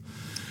him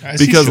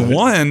because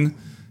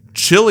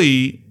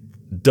Chile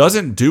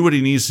doesn't do what he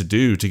needs to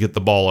do to get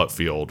the ball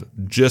upfield,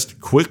 just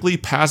quickly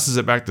passes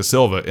it back to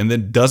Silva, and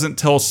then doesn't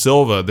tell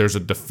Silva there's a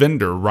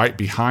defender right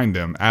behind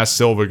him as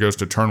Silva goes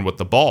to turn with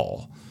the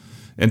ball.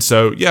 And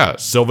so,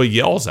 Silva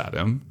yells at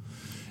him.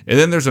 And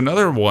then there's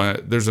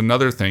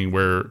another thing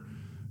where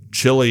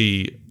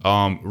Chile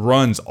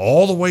runs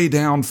all the way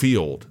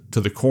downfield to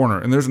the corner,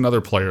 and there's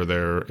another player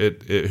there.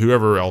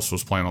 Whoever else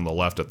was playing on the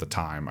left at the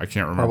time, I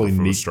can't remember if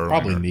it was Sterling.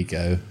 Probably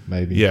Nico,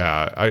 maybe.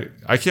 Yeah,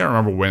 I can't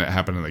remember when it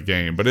happened in the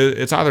game, but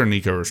it's either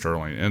Nico or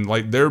Sterling, and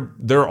like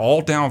they're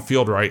all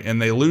downfield, right?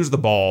 And they lose the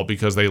ball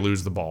because they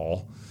lose the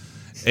ball,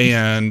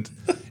 and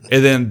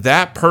then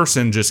that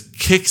person just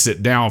kicks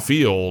it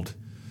downfield,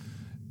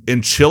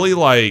 and Chile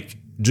like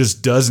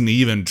just doesn't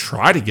even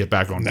try to get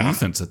back on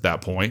defense at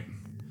that point.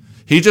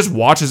 He just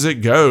watches it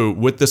go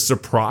with the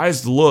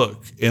surprised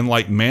look and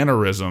like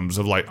mannerisms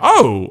of like,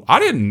 oh, I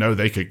didn't know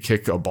they could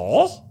kick a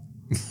ball.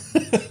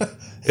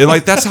 And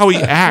like, that's how he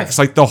acts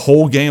like the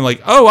whole game.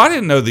 Like, oh, I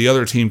didn't know the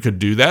other team could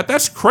do that.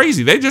 That's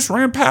crazy. They just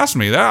ran past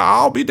me.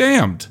 I'll be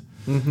damned.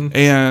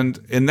 And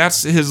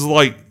that's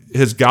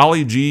his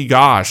golly gee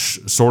gosh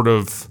sort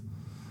of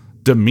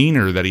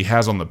demeanor that he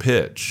has on the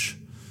pitch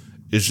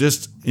is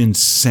just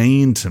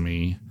insane to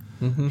me.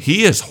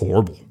 He is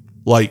horrible.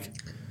 Like,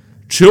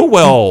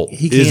 Chilwell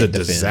is a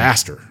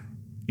disaster.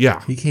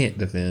 Yeah. He can't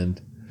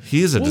defend.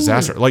 He is a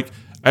disaster. Like,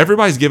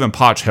 everybody's giving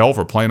Poch hell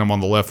for playing him on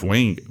the left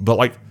wing, but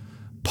like,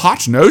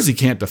 Poch knows he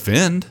can't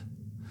defend.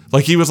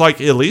 Like, he was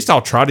like, at least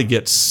I'll try to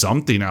get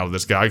something out of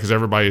this guy because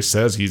everybody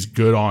says he's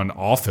good on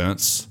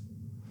offense.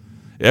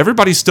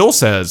 Everybody still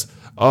says,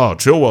 oh,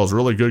 Chilwell's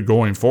really good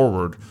going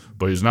forward,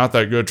 but he's not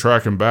that good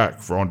tracking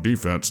back on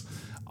defense.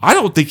 I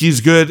don't think he's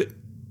good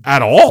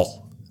at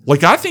all.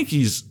 Like, I think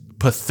he's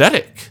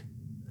pathetic.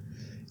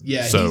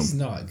 Yeah, he's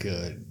not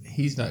good.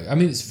 He's not. I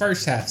mean, his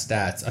first half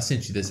stats. I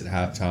sent you this at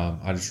halftime.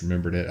 I just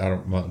remembered it. I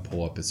want to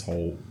pull up his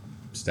whole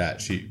stat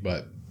sheet,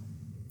 but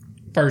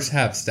first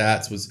half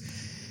stats was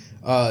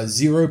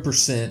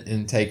 0%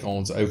 in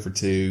take-ons, 0 for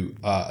 2,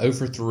 0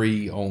 for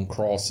 3 on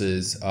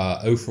crosses,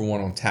 0 for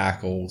 1 on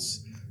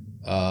tackles,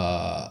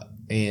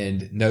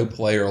 and no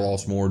player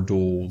lost more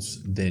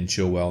duels than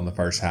Chilwell in the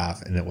first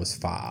half, and it was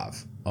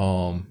 5.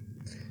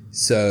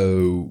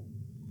 So,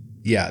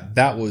 yeah,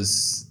 that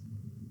was...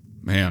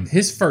 Man.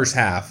 His first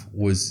half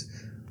was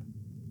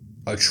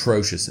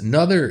atrocious.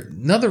 Another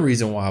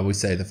reason why we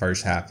say the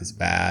first half is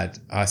bad,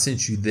 I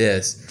sent you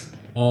this.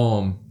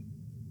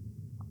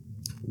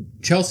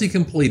 Chelsea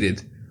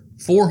completed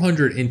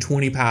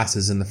 420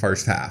 passes in the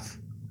first half.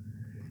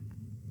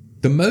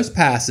 The most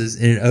passes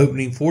in an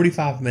opening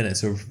 45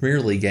 minutes of a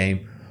Premier League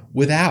game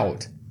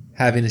without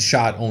having a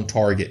shot on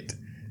target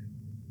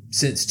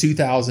since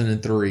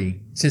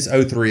 2003, since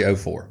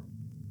 03-04.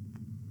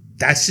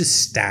 That's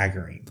just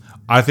staggering.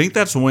 I think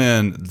that's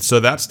when, so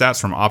that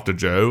stats from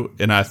OptaJoe,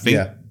 and I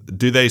think,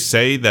 do they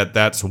say that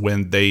that's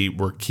when they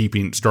were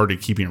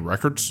started keeping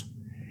records?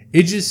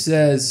 It just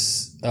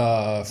says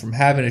from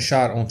having a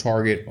shot on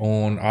target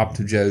on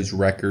OptaJoe's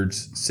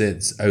records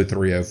since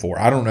 03-04.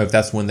 I don't know if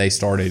that's when they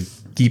started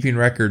keeping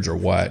records or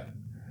what.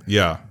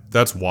 Yeah,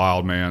 that's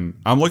wild, man.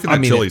 I'm looking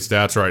at Chili's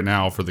stats right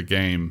now for the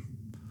game.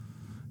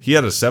 He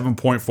had a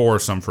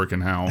 7.4 some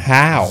freaking how.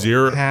 How?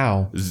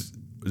 How?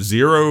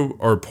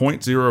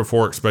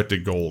 0.04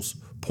 expected goals,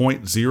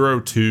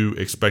 0.02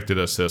 expected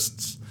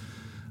assists,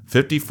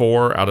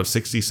 54 out of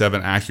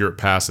 67 accurate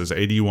passes,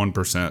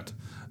 81%,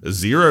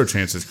 0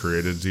 chances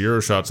created, 0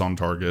 shots on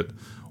target,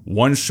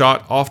 1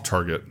 shot off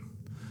target.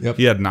 Yep.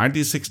 He had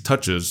 96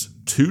 touches,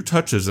 2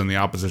 touches in the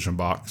opposition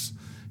box.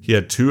 He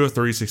had 2 of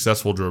 3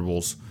 successful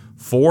dribbles,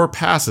 4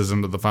 passes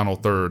into the final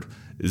third,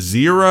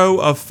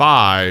 0 of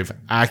 5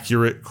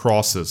 accurate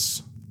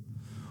crosses,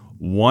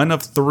 1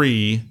 of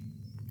 3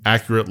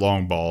 accurate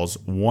long balls,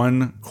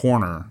 1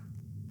 corner.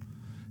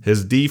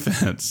 His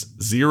defense,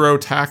 0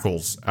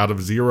 tackles out of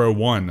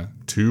 0-1,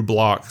 2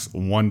 blocks,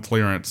 1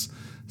 clearance,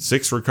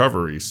 6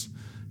 recoveries.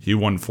 He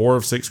won 4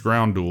 of 6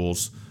 ground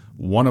duels,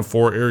 1 of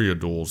 4 area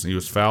duels. He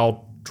was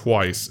fouled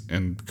twice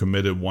and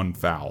committed 1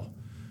 foul.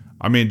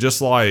 I mean,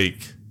 just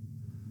like...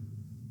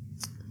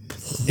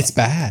 It's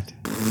bad.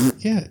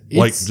 Yeah.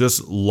 Like,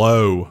 just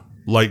low.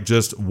 Like,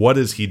 just, what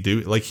does he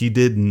do? Like, he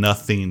did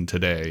nothing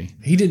today.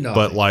 He did nothing.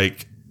 But,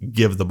 like,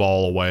 give the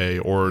ball away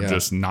or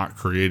just not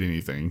create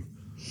anything.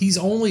 He's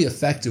only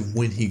effective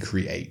when he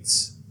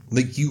creates.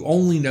 Like, you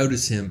only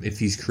notice him if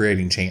he's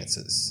creating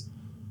chances.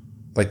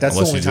 Like, that's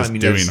Unless the only time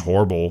you notice. Doing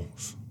horrible.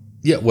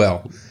 Yeah,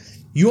 well,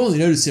 you only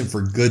notice him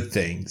for good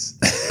things.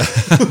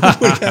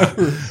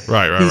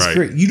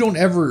 Right. You don't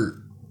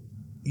ever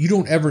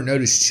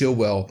notice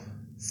Chilwell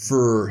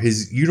for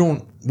his. We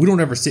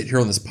don't ever sit here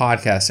on this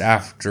podcast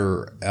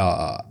after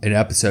an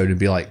episode and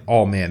be like,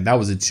 oh man, that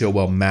was a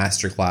Chilwell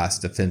masterclass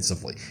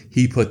defensively.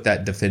 He put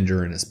that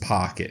defender in his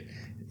pocket,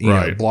 you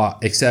know,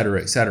 block, et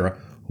cetera, et cetera.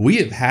 We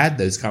have had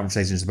those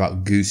conversations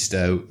about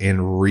Gusto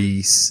and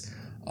Reese,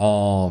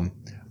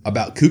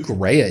 about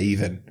Cucurella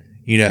even,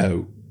 you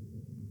know,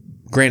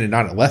 granted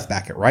not at left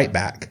back, at right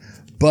back,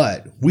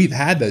 but we've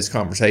had those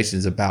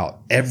conversations about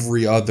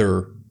every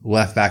other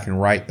left back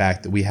and right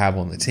back that we have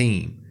on the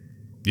team.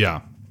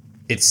 Yeah.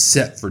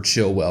 Except for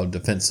Chilwell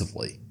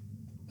defensively.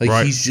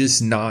 Like, he's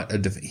just not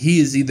he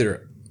is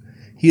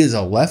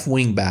a left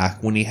wing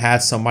back when he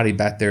has somebody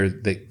back there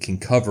that can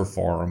cover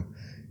for him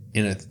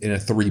in a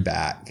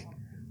 3-back.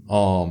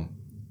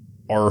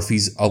 Or if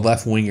he's a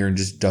left winger and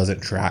just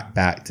doesn't track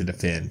back to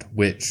defend,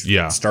 which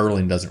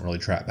Sterling doesn't really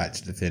track back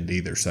to defend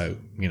either. So,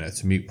 you know,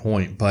 it's a moot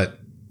point, but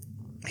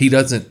he's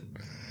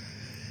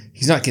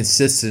not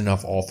consistent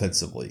enough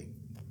offensively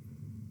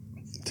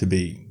to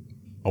be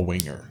a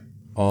winger.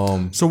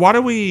 So why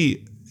do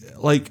we,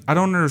 like, I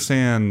don't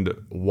understand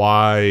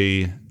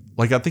why,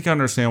 like, I think I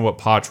understand what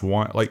Poch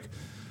wants. Like,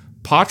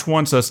 Poch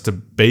wants us to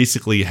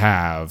basically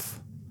have,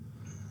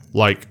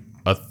 like,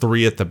 a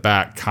 3 at the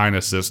back kind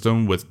of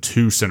system with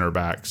 2 center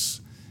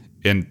backs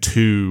and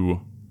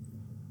 2,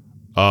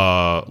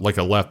 like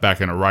a left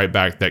back and a right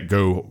back that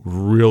go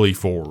really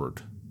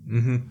forward.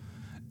 Mm-hmm.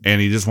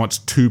 And he just wants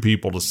 2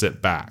 people to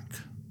sit back.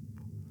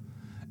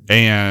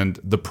 And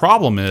the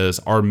problem is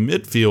our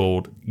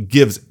midfield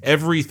gives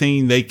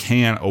everything they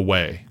can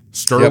away.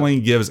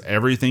 Sterling gives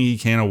everything he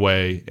can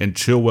away, and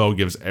Chilwell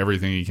gives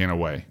everything he can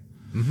away.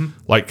 Mm-hmm.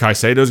 Like,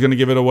 Caicedo's going to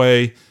give it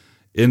away.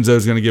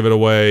 Enzo's going to give it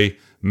away.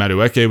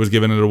 Madueke was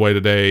giving it away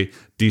today.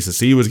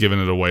 DCC was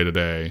giving it away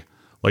today.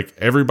 Like,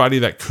 everybody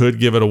that could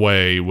give it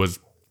away was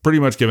pretty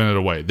much giving it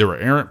away. There were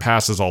errant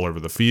passes all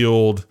over the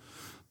field.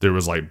 There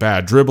was, like,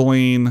 bad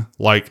dribbling.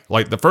 Like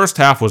the first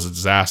half was a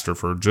disaster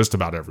for just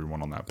about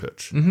everyone on that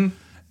pitch. Mm-hmm.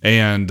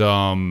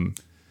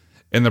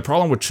 And the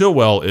problem with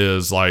Chilwell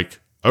is, like,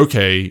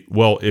 okay,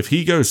 well, if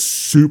he goes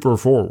super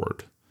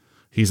forward,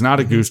 he's not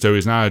a Gusto,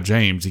 he's not a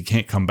James, he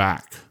can't come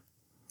back.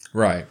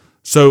 Right.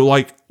 So,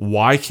 like,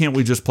 why can't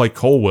we just play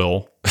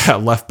Colwill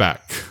at left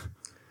back.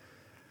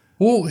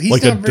 Well, he's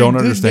Like, not I very don't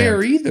good understand.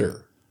 there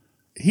either.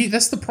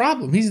 That's the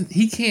problem.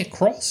 He can't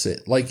cross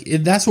it. Like,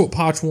 that's what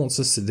Poch wants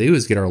us to do,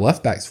 is get our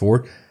left backs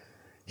forward.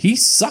 He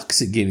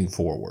sucks at getting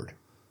forward.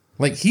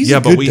 Like, he's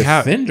a good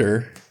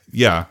defender.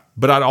 Yeah,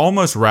 but I'd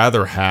almost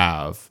rather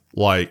have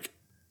like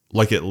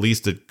at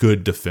least a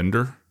good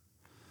defender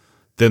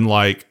than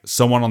like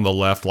someone on the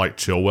left like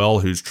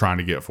Chilwell who's trying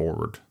to get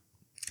forward.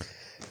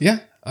 Yeah,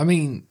 I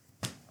mean,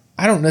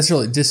 I don't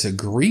necessarily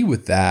disagree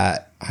with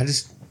that. I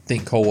just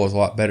think Colwell's a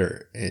lot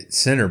better at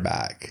center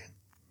back.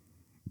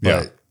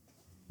 But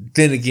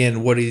then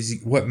again,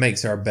 what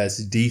makes our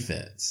best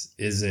defense?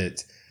 Is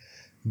it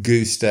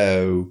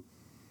Gusto?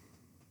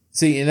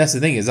 See, and that's the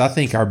thing, is I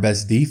think our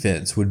best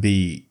defense would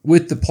be,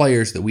 with the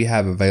players that we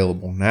have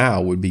available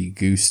now, would be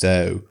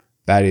Gusto,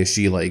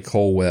 Badiashile,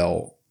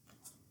 Colwell,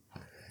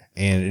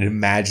 and an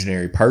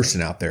imaginary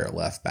person out there at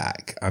left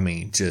back. I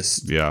mean,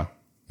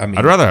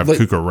 I'd rather have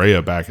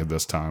Cucurella back at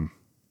this time.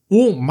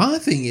 Well, my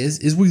thing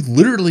is we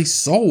literally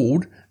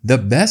sold the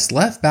best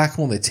left back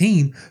on the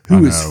team,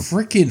 who is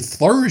freaking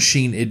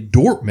flourishing at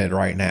Dortmund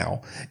right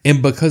now.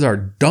 And because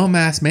our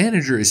dumbass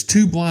manager is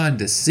too blind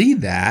to see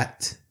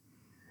that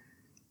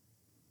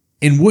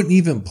and wouldn't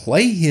even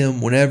play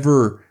him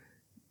whenever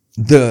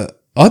the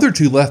other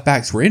two left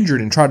backs were injured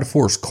and tried to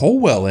force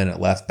Colwell in at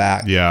left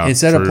back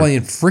instead of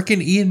playing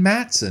freaking Ian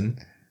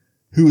Maatson,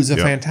 who is a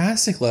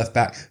fantastic left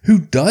back, who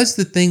does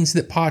the things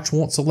that Poch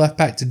wants a left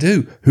back to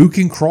do, who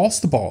can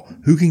cross the ball,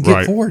 who can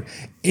get forward.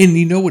 And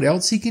you know what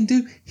else he can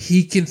do?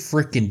 He can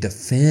freaking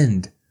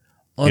defend.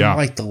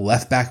 Unlike the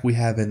left back we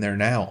have in there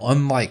now.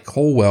 Unlike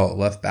Colwell at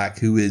left back,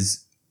 who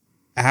is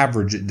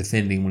average at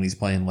defending when he's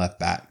playing left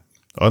back.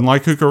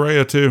 Unlike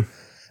Cucurella too.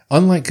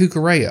 Unlike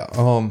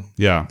Cucurella.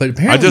 But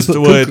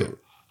apparently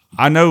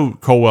I know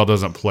Colwell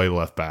doesn't play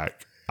left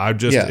back. I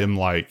just am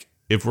like,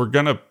 if we're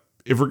gonna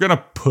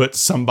put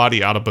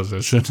somebody out of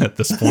position at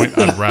this point,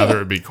 I'd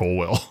rather it be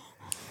Colwell.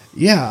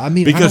 Yeah, I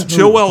mean, because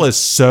Chilwell is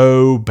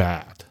so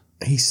bad.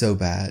 He's so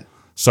bad.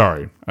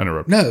 Sorry, I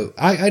interrupted. No,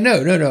 I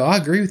know. No, I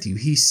agree with you.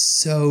 He's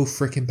so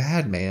freaking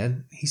bad,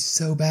 man. He's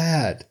so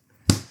bad.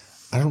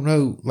 I don't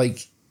know,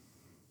 like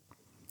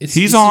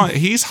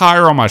he's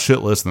higher on my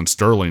shit list than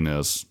Sterling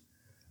is.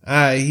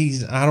 I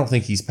don't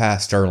think he's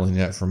past Sterling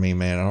yet for me,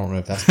 man. I don't know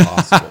if that's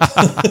possible.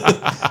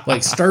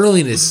 Like,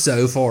 Sterling is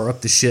so far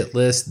up the shit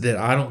list that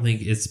I don't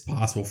think it's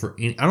possible for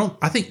any.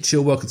 I think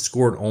Chilwell could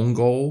score an own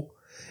goal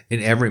in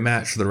every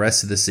match for the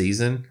rest of the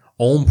season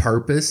on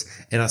purpose,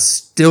 and I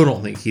still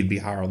don't think he'd be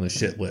higher on the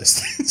shit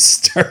list than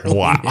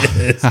Sterling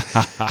is.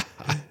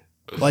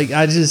 Like,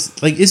 I think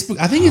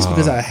it's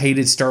because I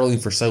hated Sterling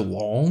for so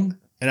long,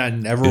 and I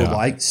never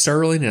liked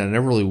Sterling, and I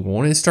never really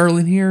wanted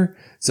Sterling here.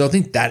 So I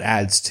think that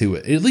adds to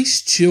it. At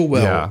least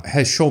Chilwell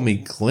has shown me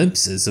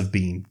glimpses of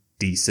being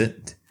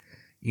decent.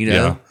 You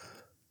know,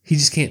 he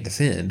just can't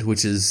defend,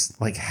 which is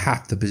like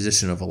half the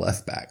position of a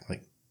left back.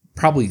 Like,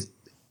 probably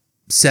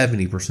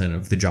 70%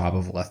 of the job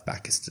of a left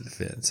back is to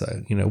defend. So,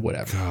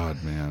 whatever.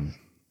 God, man,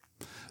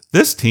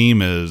 this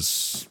team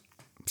is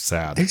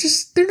sad.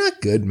 They're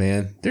not good,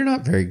 man. They're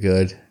not very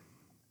good.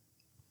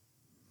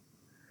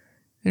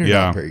 They're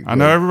not very good. I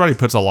know everybody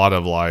puts a lot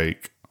of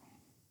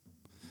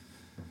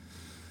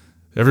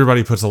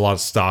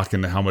stock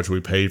into how much we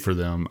paid for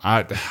them.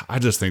 I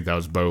just think that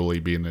was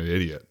Bowley being an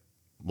idiot.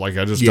 Like,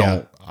 I just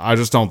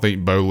don't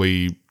think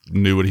Bowley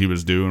knew what he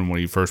was doing when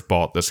he first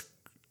bought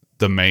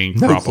the main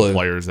crop of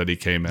players that he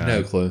came in.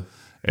 No clue.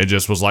 It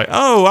just was like,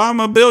 oh, I'm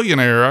a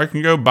billionaire. I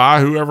can go buy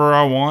whoever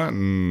I want,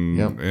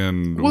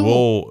 and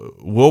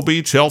we'll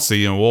be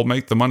Chelsea and we'll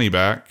make the money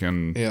back.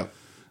 And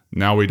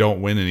now we don't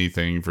win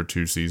anything for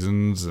 2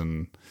 seasons.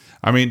 And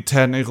I mean,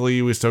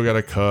 technically, we still got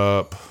a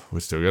cup.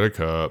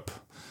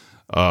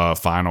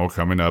 Final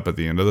coming up at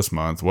the end of this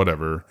month,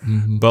 whatever.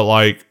 Mm-hmm. But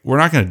like, we're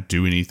not going to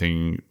do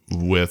anything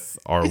with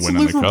our win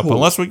in the cup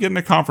unless we get in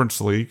the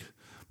Conference League.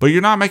 But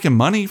you're not making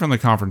money from the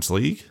Conference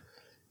League.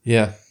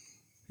 Yeah,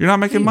 you're not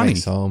making money.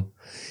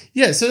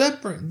 Yeah, so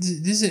this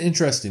is an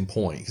interesting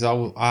point,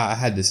 because I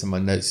had this in my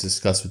notes to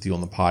discuss with you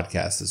on the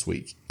podcast this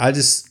week. I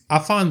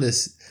find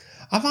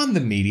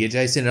the media,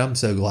 Jason, and I'm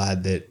so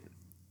glad that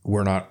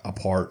we're not a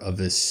part of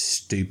this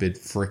stupid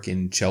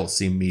freaking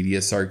Chelsea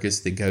media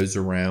circus that goes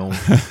around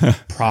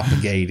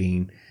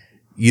propagating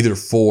either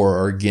for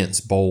or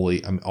against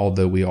Bowley. I mean,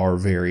 although we are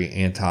very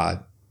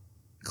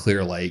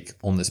anti-Clear Lake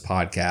on this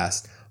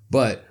podcast,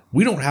 but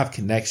we don't have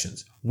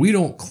connections. We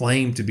don't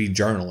claim to be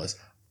journalists.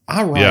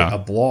 I write a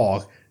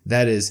blog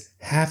that is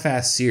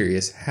half-ass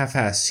serious,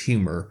 half-ass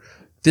humor.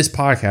 This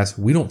podcast,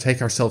 we don't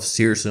take ourselves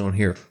seriously on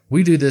here.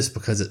 We do this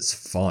because it's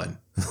fun.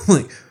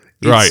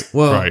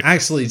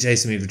 Actually,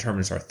 Jason, we've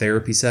determined it's our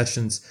therapy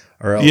sessions.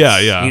 Or else,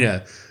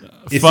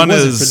 fun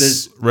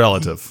is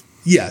relative.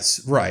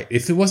 Yes, right.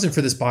 If it wasn't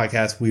for this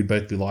podcast, we'd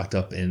both be locked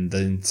up in the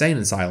insane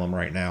asylum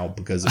right now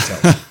because of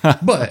Chelsea.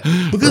 But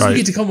because we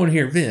get to come on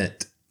here and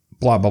vent,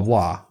 blah, blah,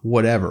 blah,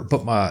 whatever.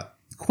 But my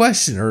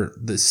question, or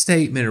the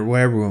statement, or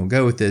wherever we want to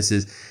go with this,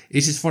 is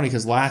it's just funny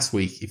because last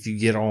week, if you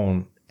get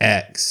on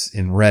X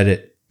and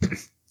Reddit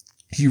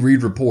you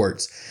read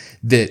reports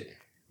that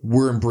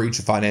we're in breach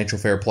of financial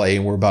fair play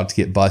and we're about to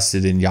get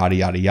busted and yada,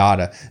 yada,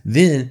 yada.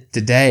 Then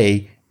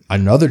today,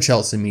 another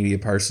Chelsea media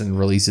person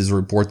releases a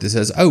report that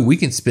says, oh, we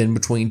can spend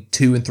between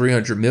 200 and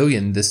 300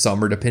 million this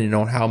summer, depending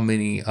on how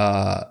many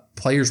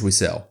players we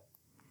sell.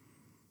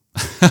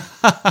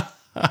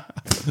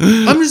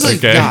 I'm just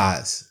like,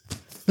 guys,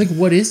 like,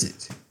 what is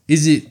it?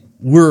 Is it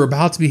we're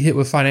about to be hit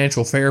with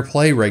financial fair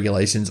play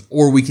regulations,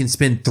 or we can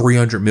spend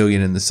 300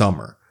 million in the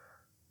summer?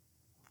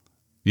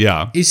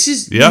 Yeah. It's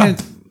just, man,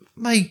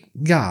 like,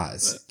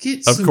 guys,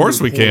 get of course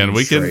we can.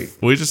 Straight.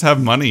 We just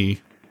have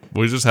money.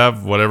 We just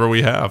have whatever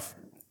we have.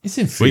 It's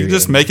infuriating. We can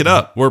just make it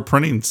up. We're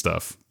printing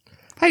stuff.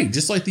 Hey,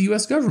 just like the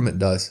U.S. government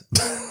does.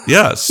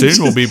 Yeah,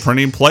 soon we'll be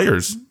printing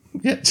players.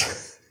 Yeah.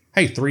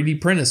 Hey,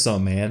 3D print us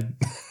some, man.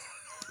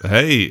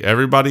 Hey,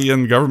 everybody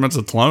in government's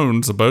a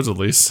clone,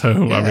 supposedly. So,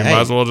 yeah, I mean, might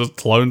as well just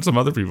clone some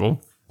other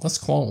people. Let's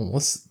clone.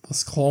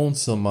 Let's clone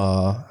some.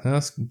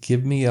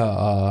 Give me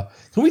a.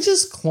 Can we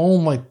just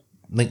clone like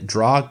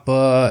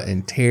Drogba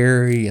and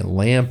Terry and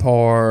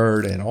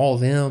Lampard and all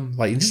of them?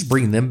 Like, just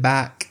bring them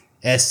back.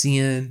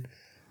 Essien,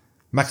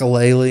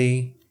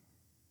 Makalele.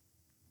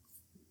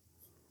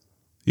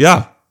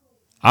 Yeah,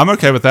 I'm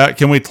okay with that.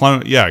 Can we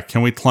clone? Yeah,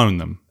 can we clone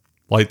them?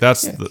 Like,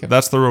 that's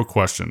the real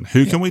question.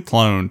 Who can we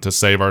clone to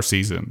save our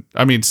season?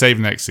 I mean, save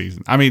next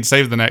season. I mean,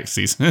 save the next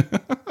season.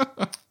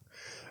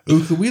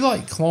 Ooh, could we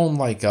like clone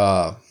like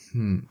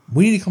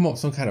we need to come up with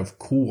some kind of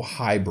cool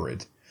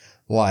hybrid,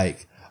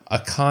 like a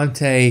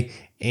Conte,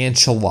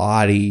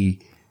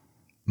 Ancelotti,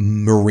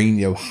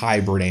 Mourinho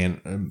hybrid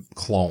and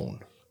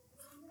clone.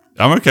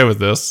 I'm okay with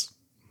this.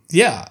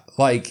 Yeah,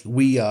 like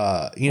we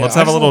let's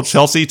have a little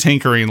Chelsea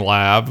tinkering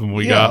lab, and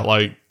we got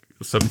like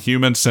some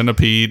human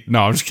centipede.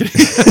 No, I'm just kidding.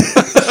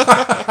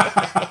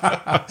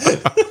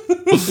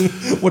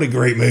 What a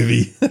great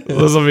movie.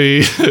 This will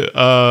be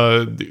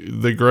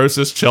the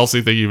grossest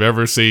Chelsea thing you've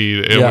ever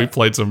seen, and we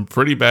played some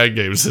pretty bad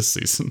games this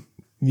season.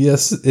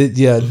 Yes,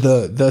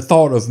 the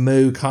thought of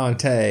Mu,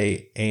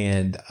 Conte,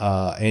 and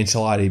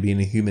Ancelotti being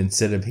a human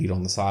centipede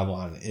on the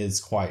sideline is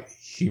quite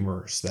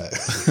humorous, though.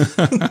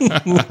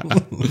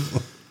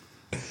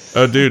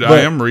 Oh, dude,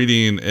 I am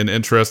reading an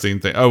interesting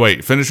thing. Oh,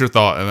 wait, finish your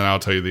thought, and then I'll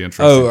tell you the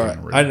interesting thing.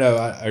 Oh, I know.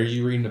 Are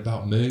you reading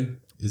about Mu?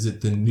 Is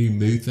it the new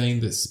Mu thing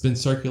that's been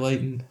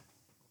circulating?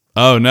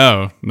 Oh,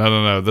 no.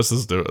 This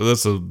is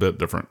a bit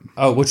different.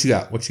 Oh, what you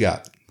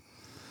got?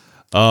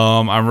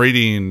 I'm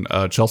reading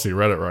Chelsea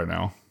Reddit right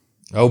now.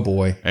 Oh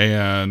boy!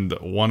 And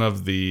one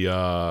of the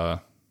I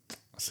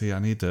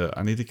need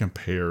to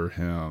compare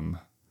him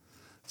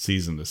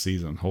season to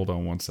season. Hold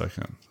on one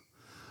second.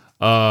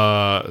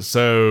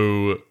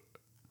 So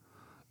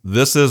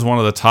this is one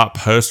of the top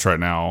posts right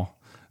now.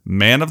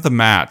 Man of the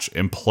match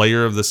and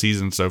player of the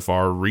season so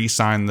far.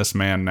 Re-sign this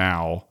man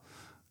now,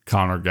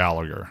 Conor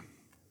Gallagher.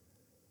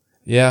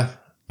 Yeah,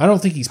 I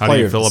don't think he's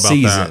player of the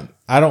season. That?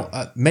 I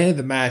don't. Man of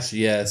the match,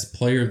 yes.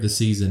 Player of the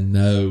season,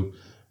 no.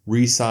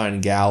 Re-sign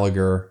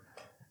Gallagher.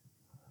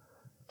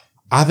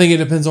 I think it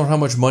depends on how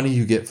much money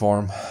you get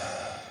for him.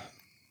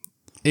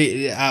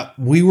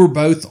 We were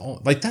both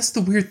on, like, that's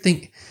the weird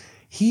thing.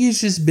 He has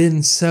just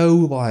been so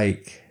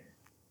like.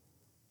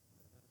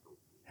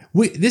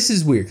 This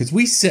is weird because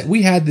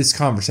we had this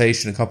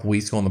conversation a couple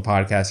weeks ago on the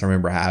podcast. I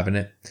remember having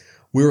it.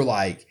 We were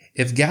like,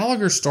 if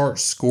Gallagher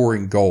starts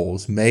scoring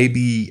goals,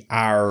 maybe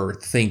our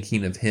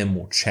thinking of him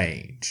will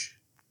change.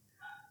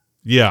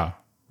 Yeah,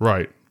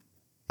 right.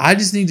 I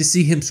just need to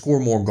see him score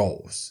more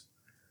goals.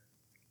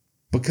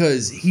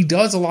 Because he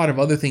does a lot of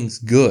other things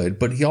good,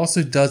 but he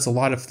also does a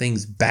lot of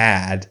things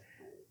bad.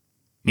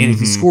 And if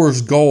he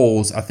scores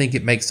goals, I think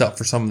it makes up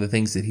for some of the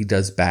things that he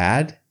does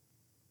bad.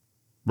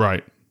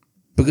 Right.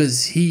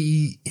 Because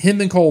him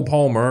and Cole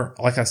Palmer,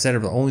 like I said, are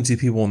the only two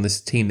people on this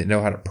team that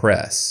know how to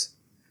press.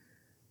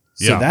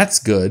 So that's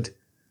good.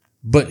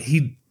 But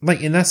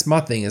and that's my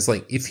thing, is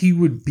like, if he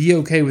would be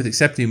okay with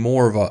accepting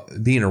more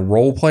of being a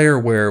role player,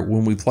 where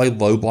when we play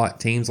low block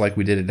teams like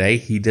we did today,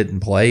 he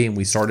didn't play and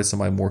we started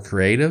somebody more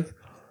creative.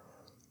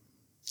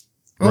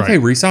 Okay,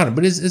 re-sign him.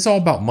 But it's all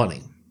about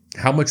money.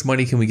 How much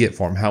money can we get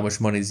for him? How much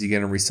money is he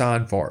going to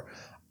re-sign for?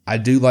 I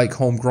do like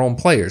homegrown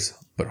players,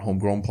 but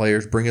homegrown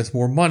players bring us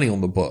more money on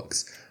the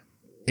books.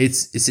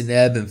 It's an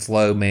ebb and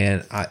flow,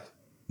 man.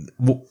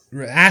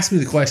 Ask me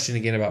the question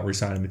again about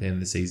re-signing him at the end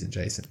of the season,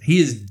 Jason. He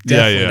has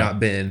definitely not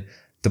been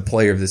the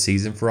player of the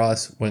season for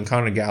us. When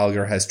Conor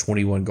Gallagher has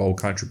 21 goal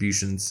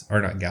contributions,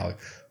 or not Gallagher,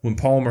 when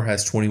Palmer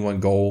has 21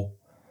 goal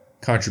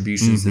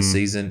contributions this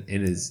season,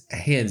 it is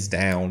hands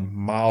down,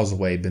 miles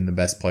away, been the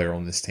best player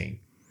on this team.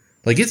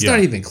 Like, it's not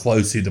even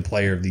close who the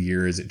player of the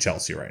year is at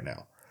Chelsea right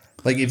now.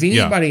 Like, if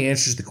anybody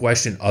answers the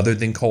question other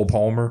than Cole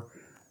Palmer,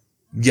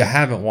 you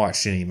haven't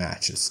watched any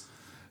matches.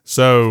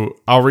 So,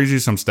 I'll read you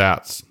some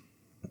stats.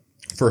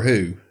 For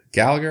who?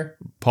 Gallagher?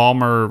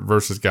 Palmer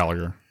versus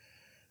Gallagher.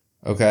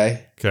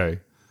 Okay.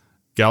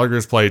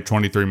 Gallagher's played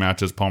 23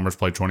 matches. Palmer's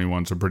played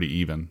 21, so pretty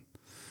even.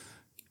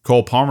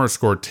 Cole Palmer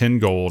scored 10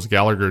 goals.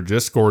 Gallagher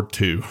just scored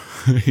 2.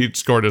 He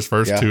scored his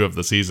first 2 of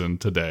the season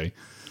today.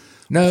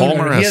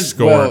 Palmer has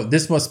scored. Well,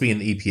 this must be in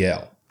the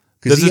EPL.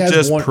 This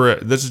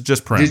is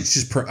just Prem.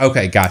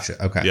 Okay,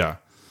 gotcha. Okay. Yeah.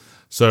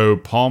 So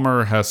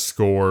Palmer has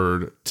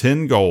scored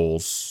 10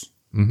 goals.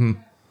 Mm-hmm.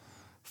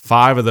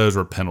 5 of those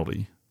were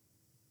penalty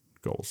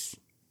goals.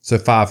 So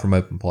 5 from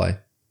open play.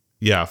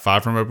 Yeah,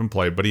 5 from open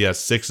play, but he has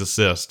 6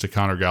 assists to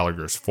Conor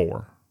Gallagher's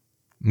 4.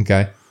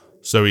 Okay.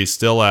 So he's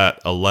still at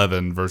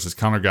 11 versus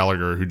Conor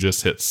Gallagher, who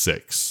just hit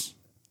 6.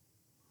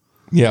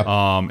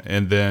 Yeah.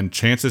 And then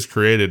chances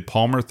created,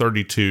 Palmer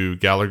 32,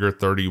 Gallagher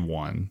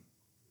 31.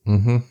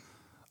 Mm-hmm.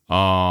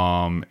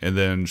 And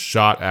then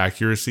shot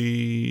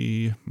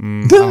accuracy,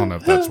 I don't know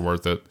if that's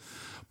worth it.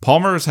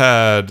 Palmer's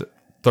had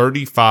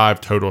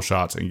 35 total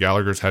shots and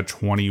Gallagher's had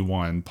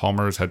 21.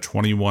 Palmer's had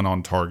 21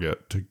 on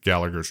target to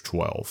Gallagher's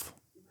 12.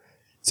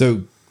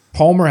 So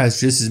Palmer has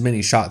just as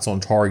many shots on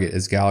target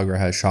as Gallagher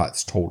has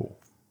shots total.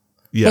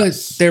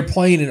 Yes. But they're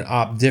playing in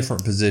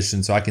different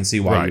positions, so I can see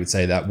why Right. you would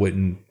say that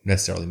wouldn't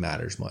necessarily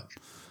matter as much.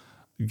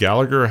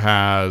 Gallagher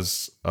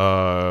has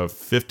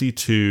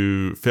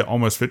 52,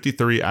 almost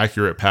 53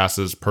 accurate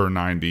passes per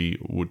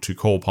 90 to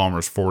Cole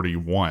Palmer's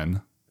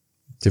 41.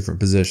 Different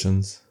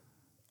positions.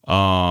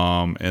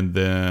 And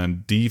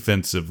then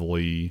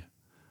defensively,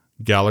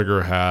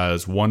 Gallagher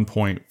has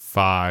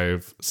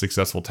 1.5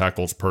 successful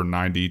tackles per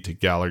 90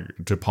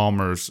 to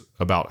Palmer's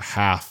about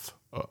half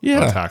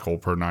a tackle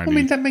per 90. I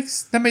mean, that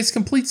makes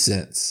complete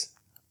sense.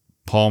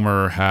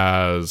 Palmer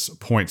has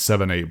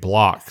 0.78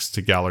 blocks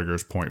to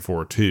Gallagher's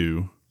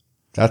 0.42.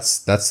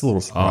 That's a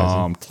little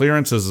surprising.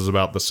 Clearances is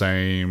about the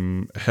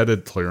same.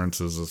 Headed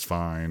clearances is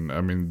fine.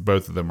 I mean,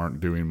 both of them aren't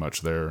doing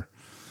much there.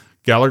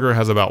 Gallagher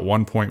has about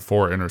 1.4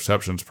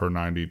 interceptions per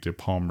 90 to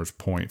Palmer's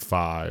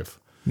 0.5.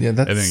 Yeah,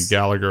 that's and then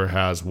Gallagher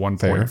has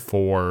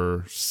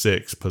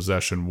 1.46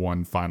 possession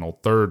one final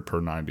third per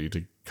 90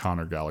 to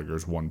Conor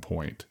Gallagher's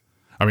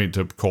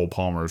to Cole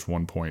Palmer's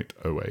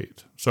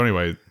 1.08. So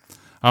anyway,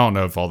 I don't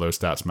know if all those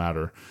stats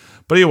matter.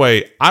 But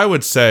anyway, I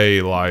would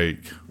say I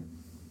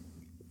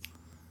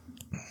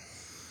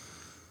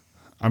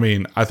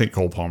think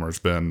Cole Palmer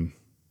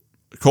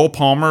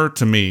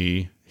to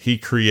me, he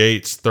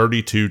creates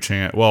 32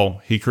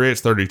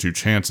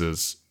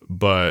 chances,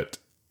 but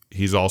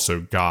he's also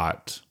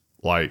got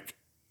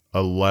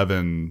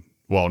 11,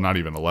 well, not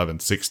even 11,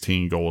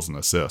 16 goals and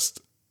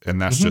assists.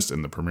 And that's just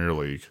in the Premier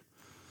League.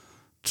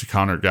 To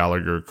Conor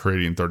Gallagher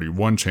creating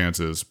 31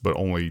 chances, but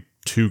only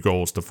 2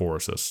 goals to 4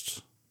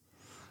 assists.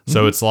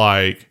 So it's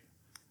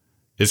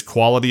is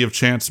quality of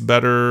chance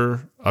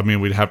better? I mean,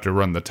 we'd have to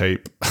run the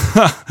tape.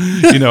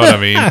 You know what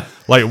I mean?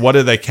 What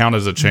do they count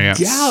as a chance?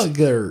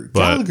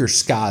 Gallagher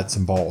skied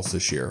some balls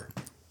this year.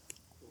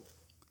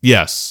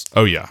 Yes.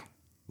 Oh, yeah.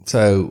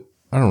 So,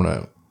 I don't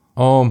know.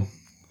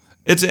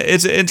 It's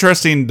an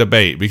interesting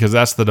debate because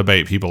that's the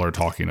debate people are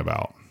talking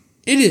about.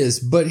 It is,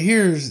 but I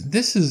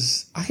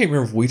can't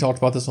remember if we talked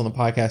about this on the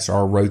podcast or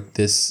I wrote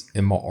this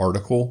in my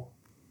article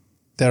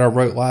that I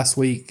wrote last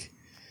week.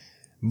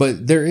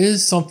 But there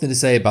is something to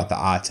say about the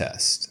eye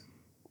test.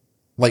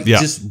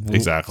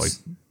 Exactly.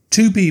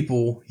 2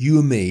 people,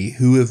 you and me,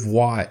 who have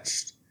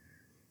watched.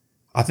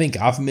 I think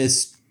I've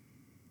missed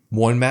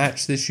 1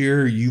 match this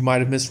year. You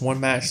might have missed 1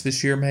 match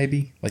this year,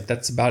 maybe.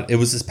 That's about. It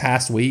was this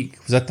past week.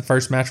 Was that the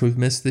first match we've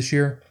missed this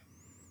year?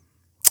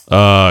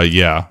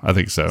 Yeah, I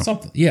think so.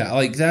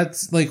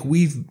 That's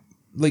we've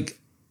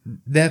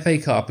the FA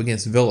Cup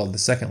against Villa, the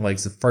second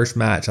leg's the first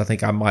match. I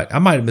think I might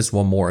have missed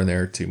 1 more in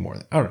there or 2 more.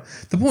 I don't know.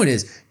 The point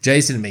is,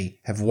 Jason and me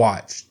have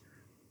watched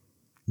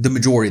the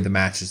majority of the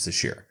matches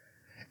this year.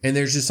 And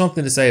there's just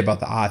something to say about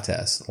the eye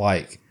test.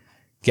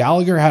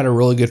 Gallagher had a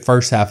really good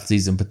first half of the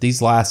season, but these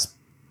last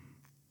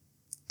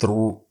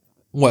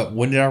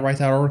when did I write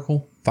that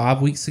article?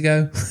 5 weeks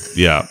ago?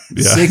 Yeah.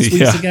 6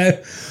 weeks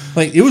ago?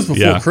 It was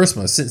before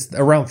Christmas, since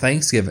around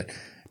Thanksgiving.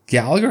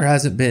 Gallagher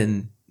hasn't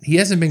been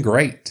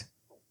great.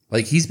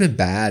 He's been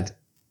bad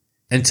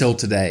until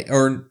today.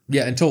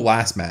 Until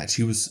last match.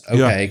 He was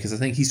okay, because I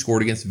think he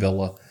scored against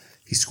Villa.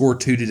 He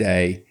scored 2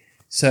 today.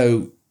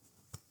 So,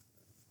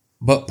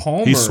 but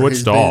Palmer... He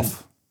switched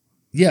off.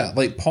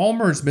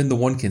 Palmer's been the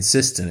one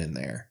consistent in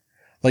there.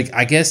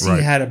 I guess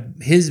he had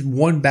his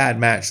one bad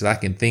match that I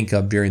can think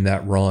of during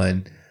that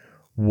run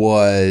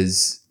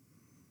was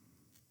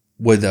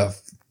with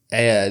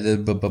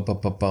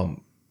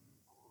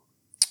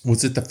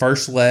was it the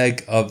first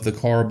leg of the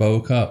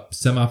Carabao Cup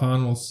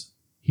semifinals?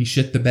 He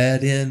shit the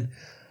bed in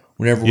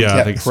whenever we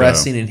kept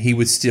pressing, and he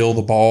would steal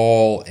the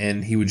ball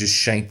and he would just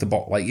shank the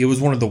ball. It was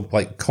one of the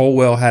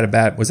Colwell had a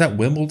bad. Was that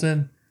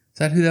Wimbledon? Is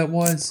that who that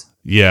was?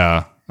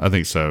 Yeah, I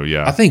think so.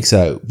 Yeah, I think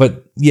so.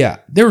 But yeah,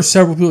 there were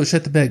several people that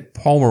shit the bed.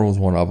 Palmer was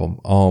one of them.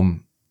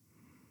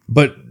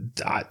 But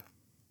the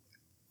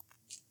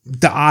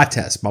eye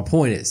test. My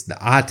point is the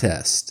eye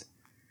test.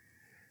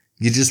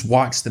 You just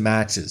watch the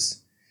matches.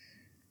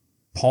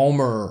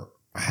 Palmer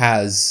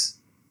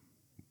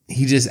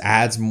he just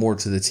adds more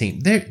to the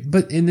team.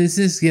 But in this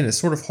again, it's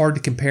sort of hard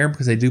to compare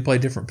because they do play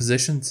different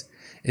positions.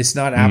 It's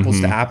not apples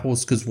to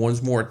apples because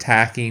one's more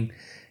attacking.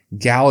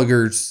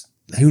 Gallagher's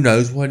who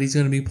knows what he's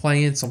going to be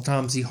playing.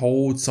 Sometimes he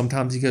holds,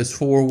 sometimes he goes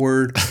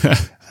forward.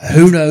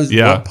 Who knows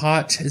what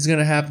Poch is going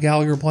to have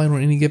Gallagher playing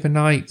on any given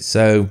night.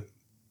 So,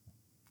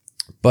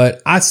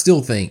 but I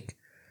still think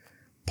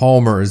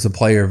Palmer is the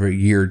player of the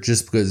year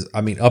just because,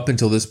 I mean, up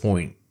until this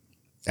point,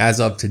 as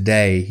of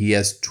today, he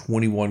has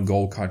 21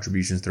 goal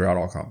contributions throughout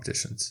all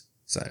competitions.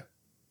 So,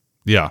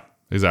 yeah,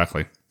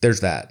 exactly.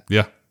 There's that.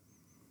 Yeah.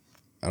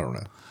 I don't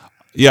know.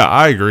 Yeah,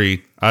 I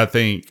agree. I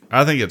think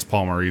it's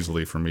Palmer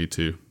easily for me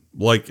too.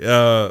 Like,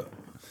 but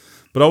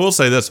I will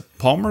say this: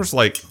 Palmer's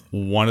like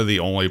one of the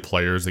only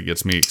players that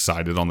gets me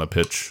excited on the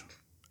pitch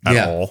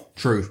at all.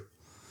 True.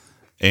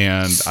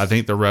 And I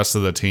think the rest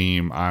of the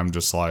team, I'm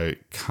just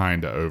like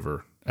kind of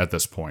over at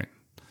this point.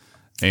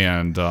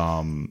 And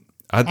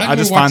I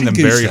just find them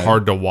very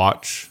hard to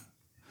watch.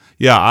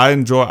 Yeah,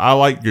 I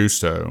like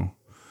Gusto,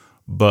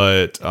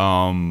 but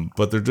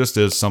there just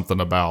is something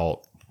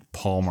about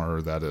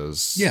Palmer that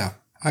is. Yeah,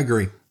 I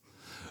agree.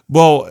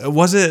 Well,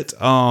 was it?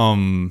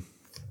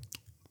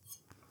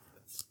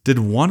 Did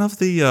one of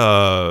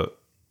the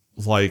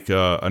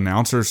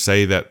announcers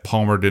say that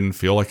Palmer didn't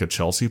feel like a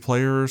Chelsea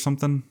player or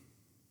something?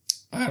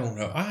 I don't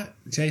know.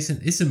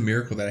 Jason, it's a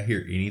miracle that I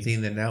hear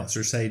anything the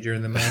announcers say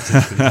during the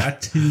matches because I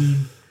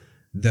tune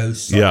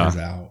those suckers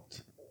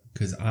out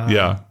because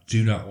I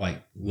do not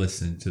like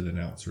listening to the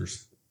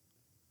announcers.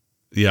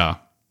 Yeah.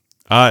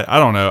 I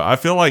don't know. I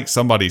feel like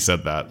somebody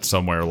said that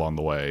somewhere along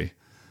the way,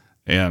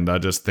 and I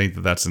just think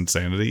that that's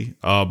insanity.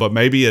 But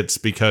maybe it's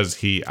because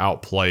he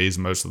outplays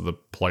most of the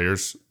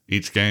players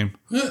each game,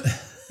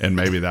 and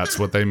maybe that's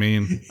what they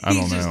mean. I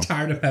don't know. He's just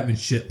tired of having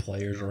shit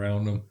players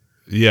around him.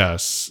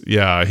 Yes.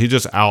 Yeah. He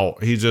just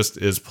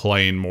is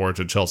playing more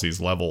to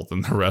Chelsea's level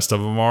than the rest of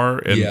them are.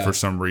 And for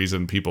some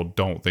reason, people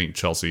don't think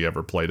Chelsea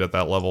ever played at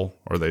that level,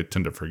 or they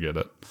tend to forget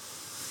it.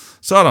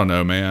 So I don't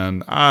know,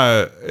 man.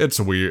 It's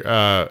weird.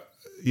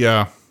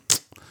 Yeah.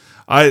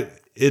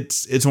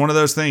 It's one of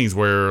those things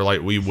where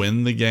like we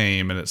win the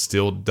game and it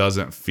still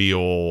doesn't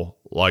feel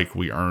like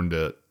we earned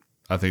it.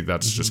 I think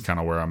that's just kind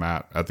of where I'm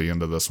at the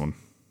end of this one.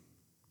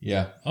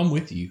 Yeah, I'm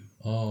with you.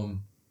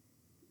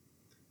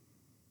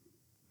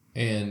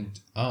 And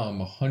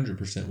I'm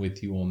 100%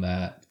 with you on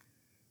that.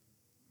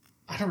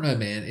 I don't know,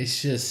 man.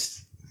 It's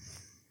just,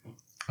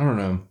 I don't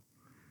know.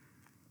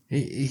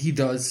 He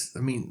does. I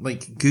mean,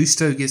 like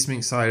Gusto gets me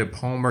excited.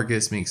 Palmer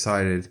gets me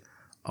excited.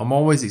 I'm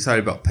always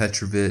excited about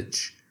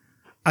Petrovic.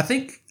 I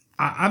think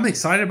I'm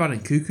excited about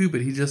Nkuku,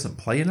 but he doesn't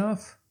play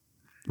enough.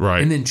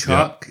 Right. And then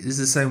Chuck is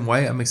the same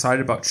way. I'm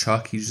excited about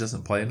Chuck. He just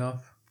doesn't play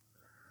enough.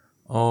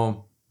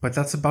 But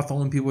that's about the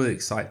only people that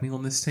excite me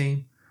on this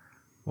team.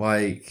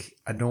 Like,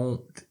 I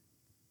don't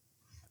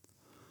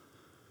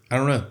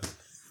know.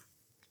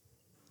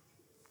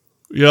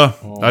 Yeah,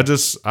 I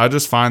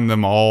just find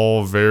them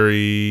all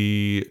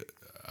very.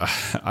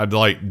 I'd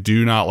like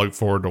do not look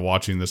forward to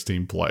watching this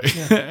team play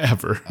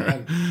ever.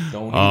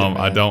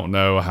 I don't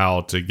know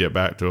how to get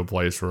back to a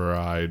place where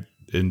I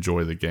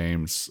enjoy the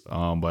games,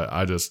 but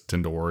I just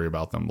tend to worry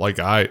about them. Like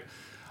I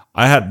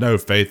had no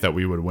faith that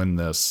we would win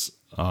this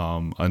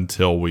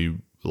until we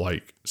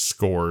like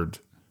scored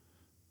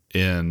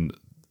in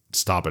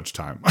stoppage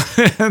time,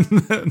 and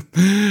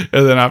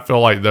then I feel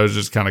like those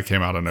just kind of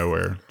came out of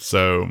nowhere.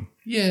 So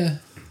yeah.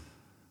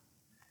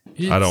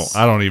 I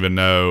don't even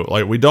know.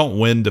 Like, we don't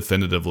win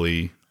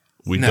definitively.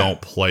 We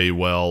don't play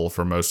well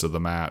for most of the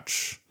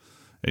match.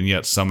 And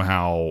yet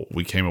somehow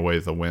we came away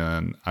with a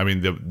win. I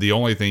mean, the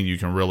only thing you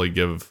can really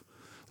give,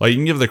 like, you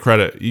can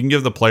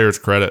give the players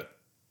credit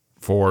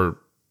for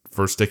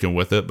sticking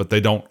with it, but they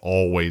don't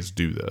always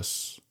do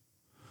this.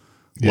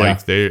 Yeah.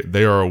 Like,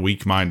 they are a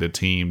weak-minded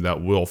team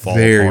that will fall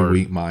apart. Very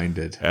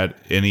weak-minded. At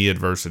any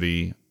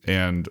adversity.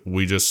 And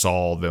we just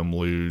saw them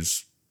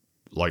lose,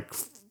 like,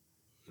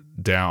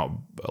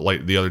 down,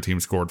 like the other team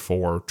scored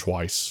 4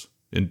 twice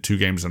in 2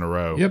 games in a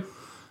row. Yep.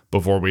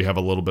 Before we have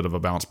a little bit of a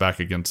bounce back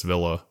against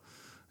Villa,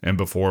 and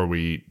before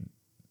we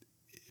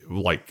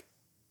like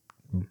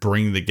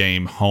bring the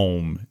game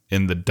home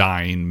in the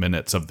dying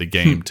minutes of the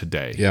game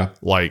today. Yeah.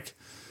 Like,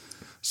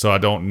 so I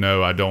don't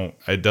know.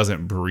 It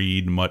doesn't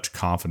breed much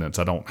confidence.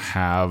 I don't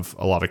have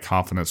a lot of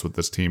confidence with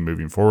this team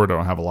moving forward. I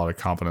don't have a lot of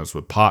confidence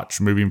with Poch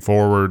moving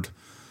forward.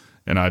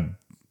 And I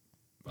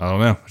don't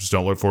know. I just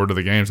don't look forward to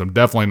the games. I'm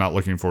definitely not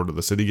looking forward to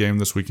the City game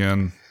this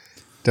weekend.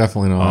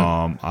 Definitely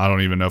not. I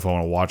don't even know if I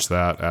want to watch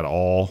that at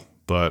all,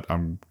 but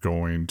I'm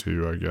going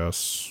to, I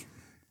guess.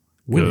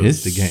 When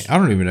is the game? I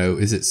don't even know.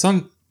 Is it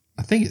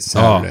I think it's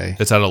Saturday.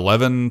 It's at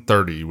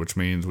 11:30, which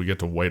means we get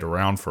to wait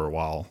around for a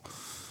while.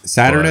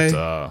 Saturday?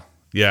 But,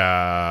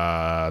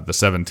 yeah, the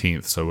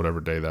 17th, so whatever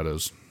day that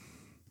is.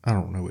 I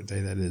don't know what day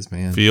that is,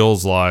 man.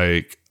 Feels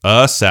like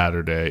a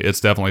Saturday.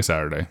 It's definitely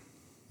Saturday.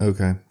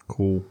 Okay,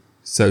 cool.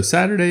 So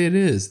Saturday it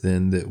is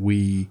then that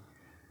we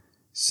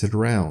sit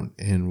around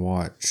and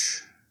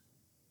watch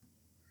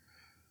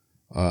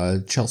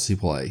Chelsea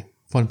play.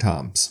 Fun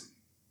times.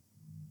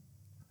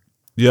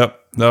 Yep,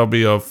 that'll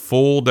be a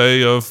full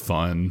day of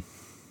fun.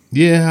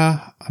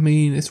 Yeah, I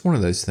mean, it's one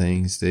of those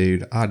things,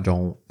 dude. I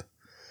don't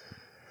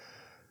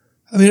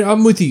I mean,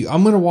 I'm with you.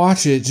 I'm going to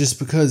watch it just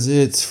because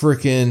it's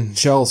freaking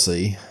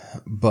Chelsea.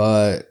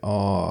 But,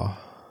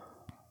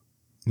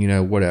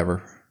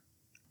 whatever.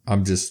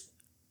 I'm just...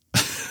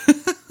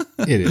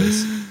 It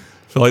is. I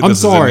feel like I'm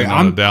this sorry. is ending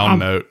on a down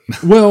note.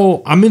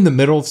 Well, I'm in the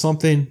middle of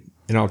something,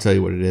 and I'll tell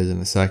you what it is in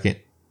a second.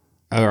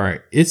 All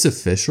right. It's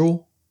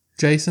official,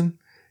 Jason.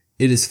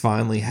 It has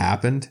finally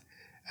happened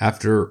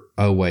after...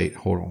 Oh, wait.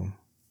 Hold on.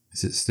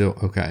 Is it still...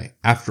 Okay.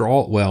 After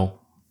all... Well,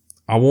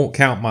 I won't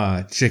count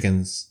my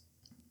chickens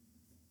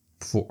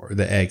before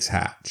the eggs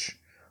hatch.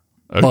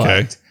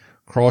 Okay. But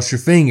cross your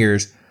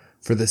fingers.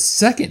 For the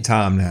second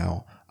time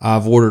now,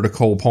 I've ordered a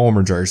Cole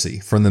Palmer jersey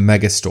from the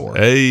Mega Store.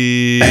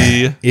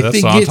 Hey, if that's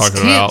it what I'm gets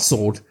talking about.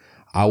 canceled,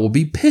 I will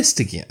be pissed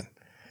again,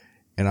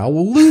 and I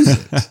will lose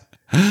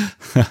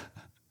it.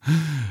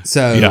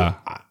 So Yeah.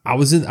 I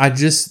was in. I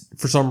just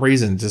for some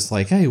reason just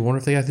like, hey, wonder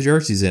if they got the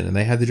jerseys in, and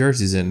they have the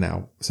jerseys in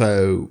now.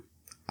 So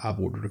I've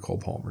ordered a Cole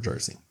Palmer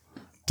jersey.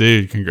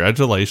 Dude,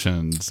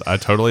 congratulations. I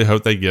totally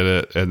hope they get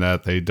it and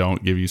that they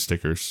don't give you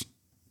stickers.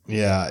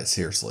 Yeah,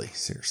 seriously.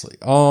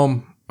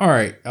 All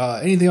right.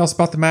 Anything else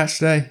about the match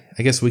today?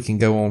 I guess we can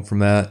go on from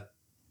that.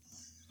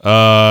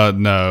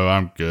 No,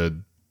 I'm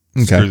good.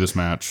 Okay. Screw this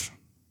match.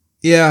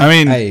 Yeah.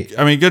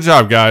 I mean, good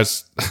job,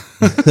 guys.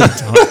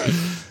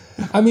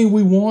 I mean,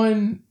 we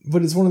won,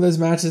 but it's one of those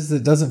matches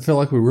that doesn't feel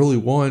like we really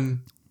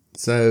won.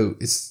 So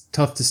it's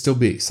tough to still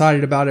be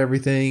excited about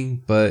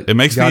everything, but It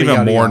makes me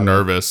even more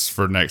nervous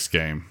for next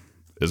game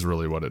is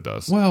really what it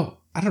does.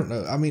 Well, I don't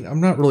know. I mean, I'm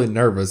not really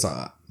nervous.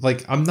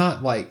 I'm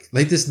not like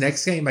this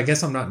next game. I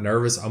guess I'm not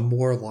nervous. I'm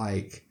more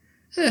like,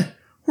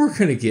 we're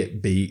going to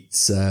get beat.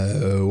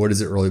 So what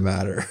does it really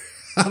matter?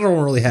 I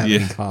don't really have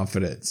any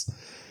confidence.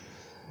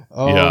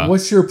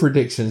 What's your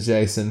predictions,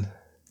 Jason?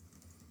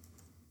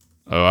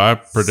 Oh, I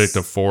predict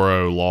a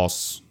 4-0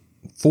 loss.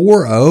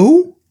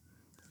 4-0?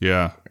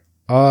 Yeah.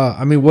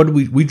 I mean, what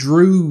did we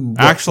drew?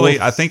 Actually,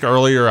 I think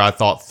earlier I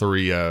thought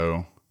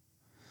 3-0.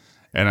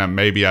 And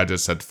maybe I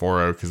just said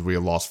 4-0 because we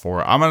had lost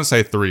 4. I'm going to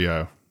say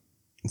 3-0.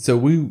 So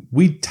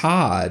we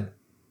tied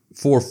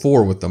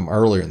 4-4 with them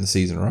earlier in the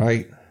season,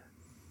 right?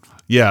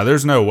 Yeah,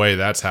 there's no way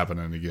that's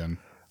happening again.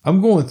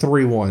 I'm going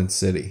 3-1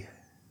 City.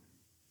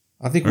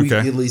 I think we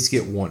at least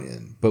get one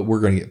in, but we're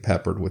going to get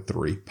peppered with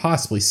 3,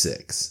 possibly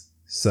 6.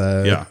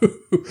 So yeah.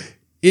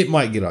 It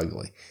might get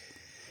ugly.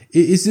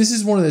 This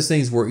is one of those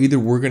things where either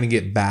we're going to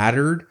get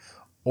battered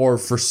or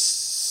for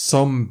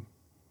some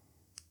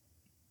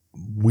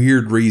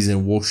weird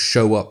reason we'll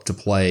show up to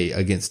play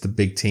against the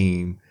big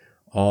team.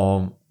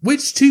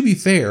 Which, to be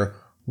fair,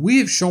 we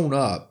have shown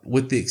up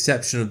with the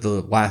exception of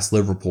the last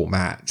Liverpool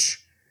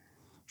match.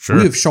 Sure.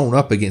 We have shown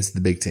up against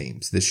the big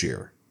teams this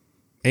year.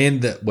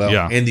 And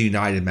the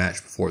United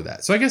match before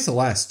that. So I guess the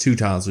last 2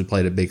 times we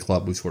played a big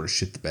club, we sort of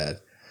shit the bed.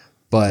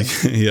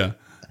 But yeah.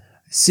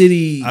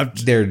 City,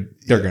 they're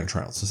going to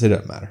trounce, so it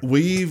doesn't matter.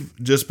 We've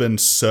just been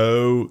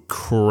so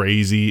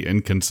crazy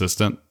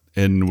inconsistent,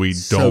 and we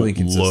don't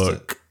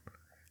look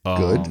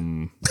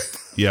good.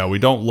 Yeah, we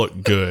don't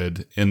look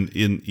good in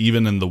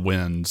even in the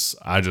wins.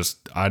 I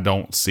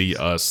don't see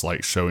us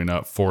like showing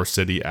up for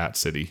City at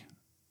City.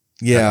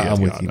 Yeah,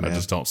 I'm with you, man. I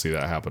just don't see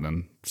that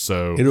happening.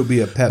 So it'll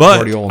be a Pep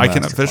Guardiola. I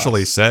can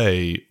officially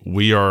say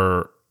we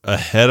are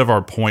ahead of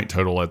our point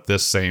total at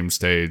this same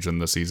stage in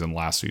the season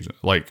last season,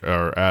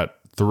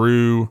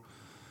 through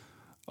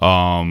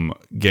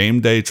game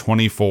day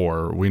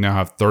 24. We now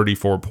have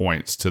 34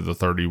 points to the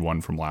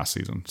 31 from last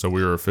season. So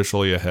we are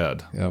officially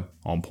ahead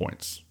on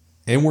points.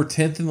 And we're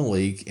 10th in the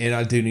league, and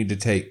I do need to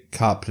take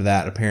cop to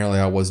that. Apparently,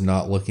 I was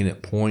not looking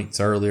at points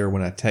earlier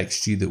when I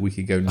texted you that we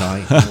could go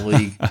 9th in the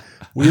league.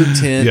 We're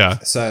 10th, yeah.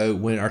 So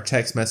when our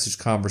text message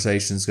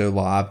conversations go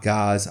live,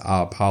 guys,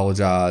 I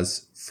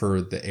apologize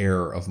for the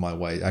error of my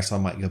way.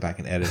 Actually, I might go back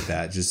and edit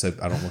that just so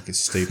I don't look as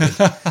stupid.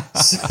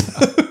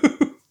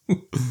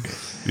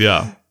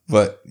 Yeah.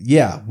 But,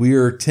 yeah,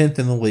 we're 10th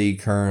in the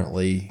league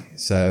currently,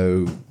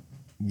 so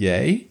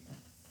yay.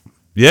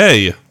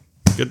 Yay.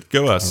 Good to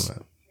go us.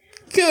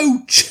 Go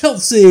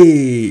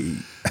Chelsea!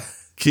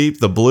 Keep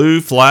the blue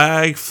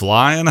flag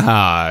flying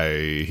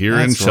high here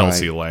in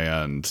Chelsea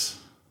land.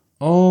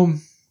 So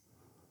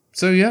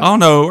yeah. I don't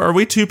know. Are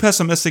we too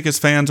pessimistic as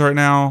fans right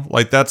now?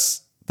 Like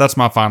that's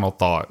my final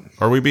thought.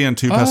 Are we being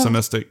too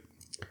pessimistic?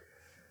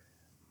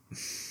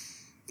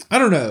 I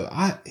don't know.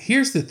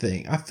 Here's the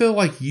thing. I feel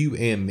like you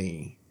and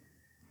me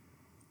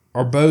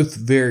are both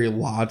very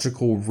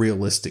logical,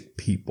 realistic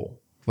people.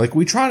 Like,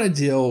 we try to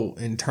deal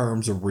in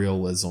terms of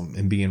realism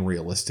and being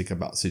realistic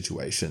about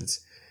situations.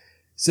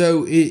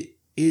 So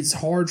it's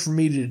hard for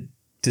me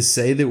to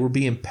say that we're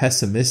being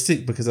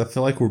pessimistic because I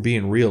feel like we're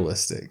being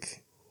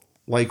realistic.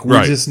 Like,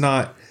 we're just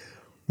not,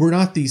 we're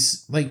not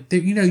these, like,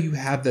 you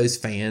have those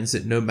fans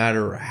that no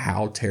matter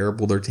how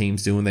terrible their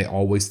team's doing, they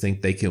always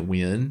think they can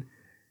win.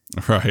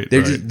 Right.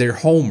 They're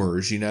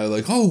homers,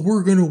 like, oh,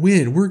 we're going to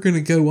win. We're going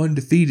to go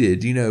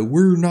undefeated.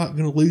 We're not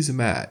going to lose a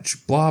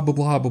match. Blah, blah,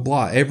 blah, blah,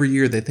 blah. Every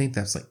year they think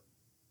that's like,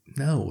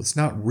 no, it's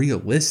not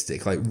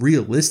realistic. Like,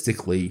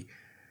 realistically,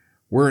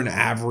 we're an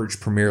average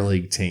Premier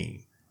League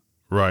team.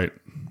 Right.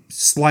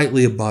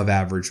 Slightly above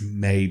average,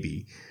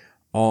 maybe,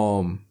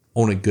 on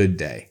a good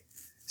day.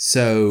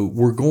 So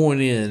we're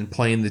going in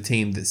playing the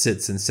team that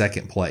sits in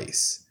second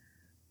place.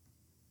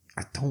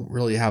 I don't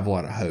really have a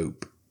lot of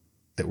hope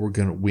that we're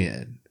going to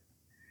win.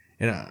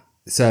 And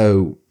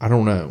so I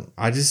don't know.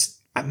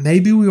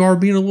 Maybe we are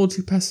being a little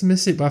too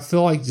pessimistic, but I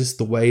feel like just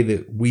the way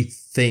that we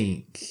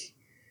think,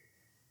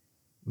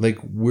 like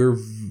we're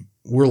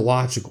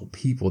logical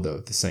people though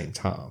at the same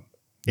time.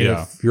 And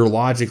if your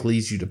logic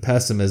leads you to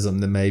pessimism,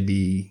 then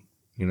maybe,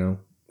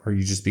 are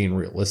you just being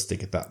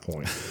realistic at that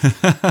point?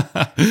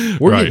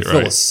 We're getting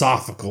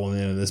philosophical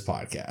in this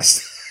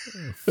podcast.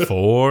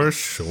 For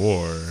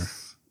sure.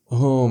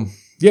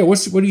 Yeah, what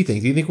do you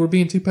think? Do you think we're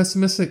being too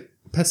pessimistic?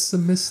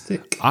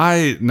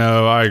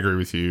 No, I agree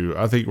with you.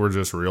 I think we're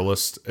just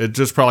realists. It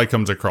just probably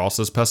comes across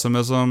as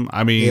pessimism.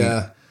 I mean,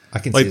 yeah, I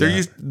can see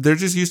that. There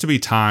just used to be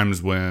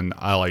times when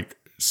I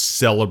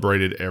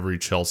celebrated every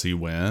Chelsea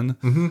win,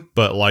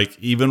 but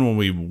even when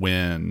we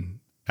win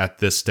at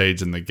this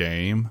stage in the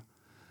game,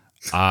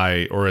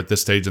 or at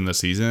this stage in the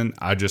season,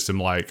 I just am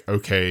like,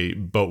 okay,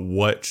 but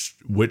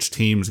which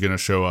team's going to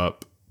show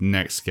up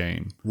next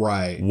game?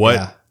 Right.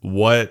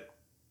 What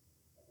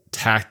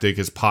tactic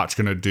is Poch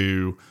going to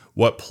do?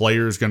 What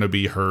player is going to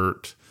be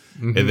hurt?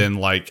 And then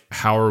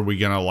how are we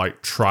going to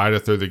try to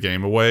throw the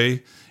game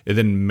away? And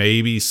then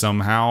maybe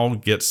somehow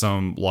get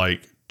some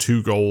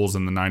 2 goals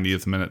in the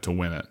 90th minute to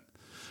win it.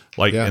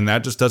 And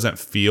that just doesn't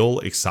feel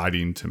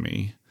exciting to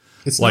me.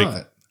 It's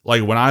not.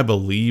 When I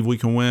believe we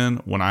can win,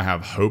 when I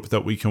have hope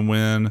that we can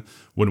win,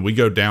 when we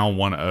go down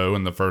 1-0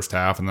 in the first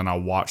half and then I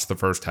watch the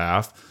first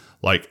half,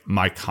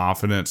 my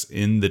confidence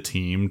in the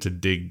team to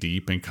dig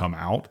deep and come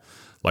out,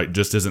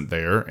 just isn't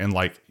there. And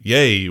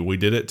yay, we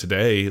did it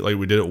today.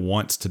 We did it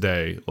once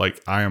today.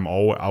 I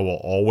will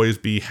always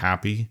be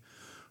happy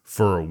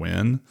for a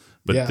win.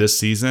 But this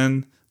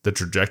season, the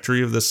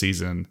trajectory of this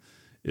season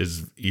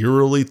is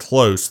eerily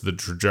close to the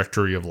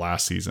trajectory of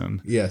last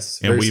season. Yes.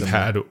 And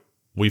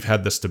we've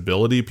had the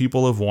stability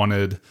people have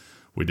wanted.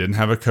 We didn't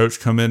have a coach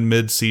come in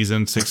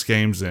mid-season, 6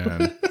 games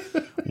in.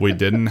 We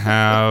didn't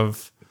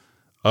have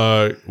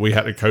we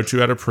had a coach who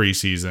had a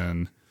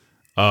preseason.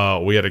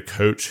 We had a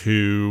coach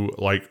who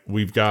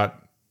we've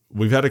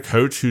had a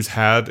coach who's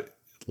had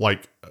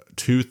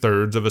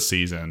 2/3 of a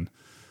season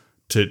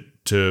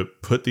to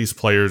put these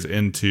players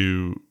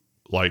into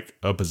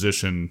a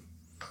position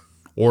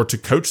or to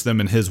coach them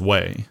in his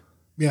way.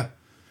 Yeah.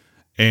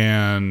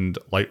 And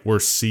we're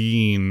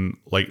seeing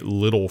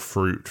little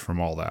fruit from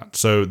all that.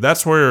 So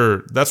that's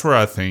where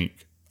I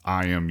think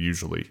I am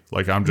usually.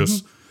 I'm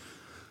just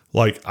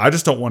I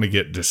just don't want to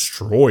get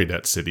destroyed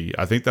at City.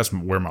 I think that's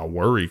where my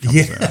worry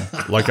comes in.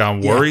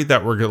 I'm worried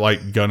that we're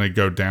gonna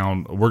go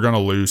down. We're gonna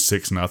lose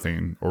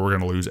 6-0 or we're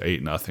gonna lose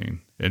 8-0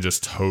 and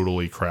just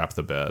totally crap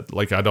the bed.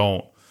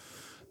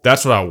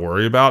 That's what I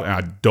worry about, and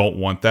I don't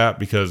want that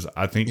because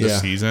I think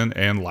this season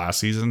and last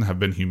season have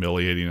been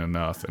humiliating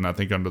enough. And I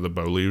think under the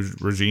Bowley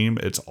regime,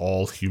 it's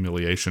all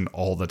humiliation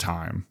all the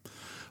time.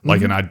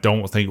 And I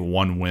don't think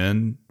one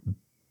win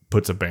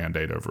puts a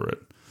Band-Aid over it.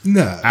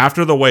 No.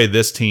 After the way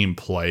this team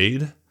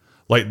played,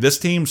 this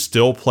team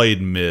still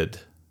played mid.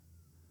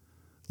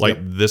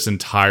 This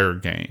entire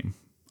game.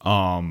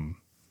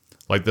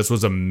 This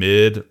was a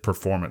mid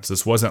performance.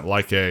 This wasn't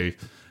a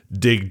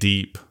dig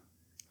deep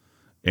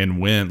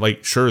and win.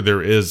 Sure,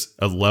 there is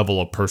a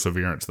level of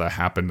perseverance that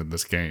happened in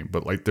this game,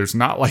 but there's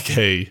not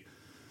I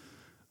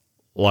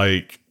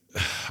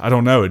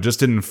don't know. It just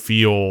didn't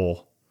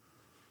feel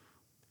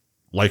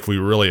like we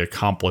really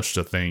accomplished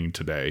a thing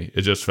today.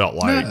 It just felt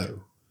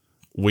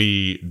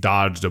we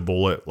dodged a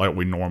bullet like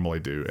we normally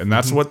do. And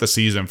that's what the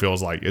season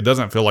feels like. It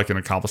doesn't feel like an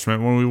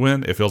accomplishment when we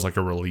win. It feels like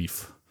a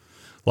relief.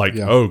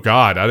 Oh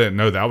God, I didn't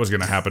know that was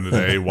going to happen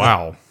today.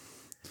 Wow.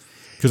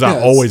 Because I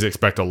always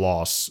expect a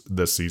loss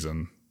this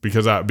season.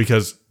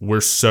 Because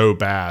we're so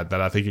bad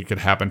that I think it could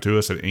happen to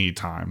us at any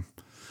time.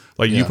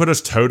 You put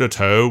us toe to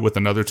toe with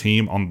another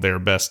team on their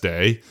best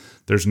day.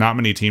 There's not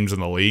many teams in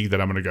the league that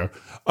I'm going to go,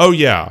 oh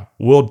yeah,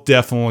 we'll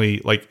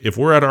definitely if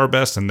we're at our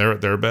best and they're at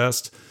their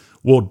best,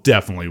 we'll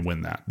definitely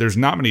win that. There's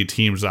not many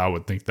teams that I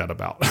would think that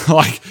about.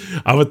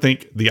 I would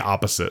think the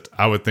opposite.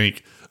 I would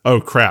think,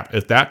 oh crap,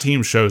 if that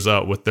team shows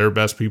up with their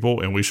best people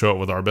and we show up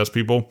with our best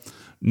people,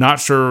 not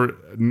sure.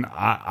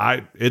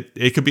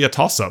 It could be a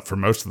toss up for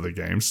most of the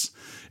games.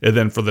 And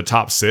then for the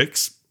top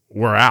 6,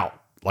 we're out.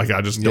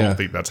 I just don't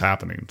think that's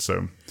happening.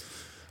 So,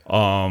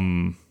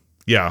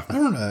 yeah. I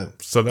don't know.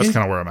 So that's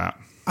kind of where I'm at.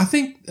 I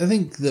think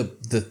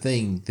the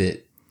thing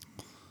that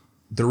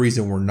the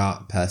reason we're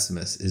not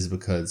pessimists is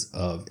because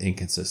of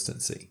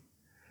inconsistency.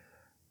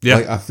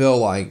 Yeah. I feel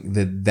like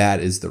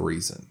that is the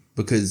reason.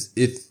 Because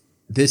if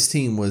this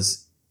team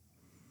was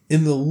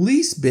in the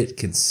least bit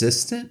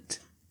consistent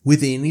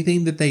with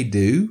anything that they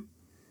do,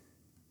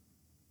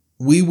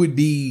 we would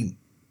be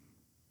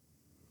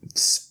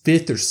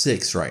 5th or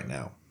 6th right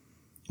now.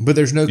 But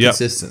there's no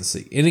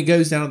consistency. And it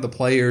goes down to the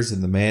players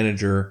and the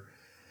manager.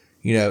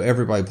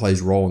 Everybody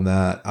plays a role in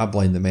that. I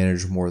blame the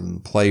manager more than the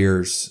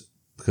players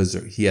because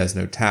he has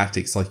no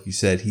tactics. Like you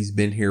said, he's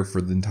been here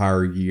for the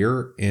entire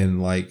year,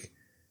 and like,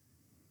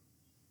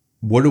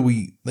 what do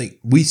we like?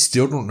 We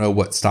still don't know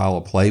what style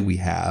of play we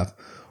have.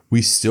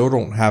 We still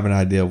don't have an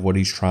idea of what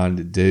he's trying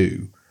to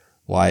do.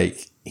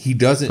 Like, he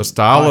doesn't. The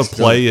style of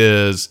play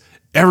is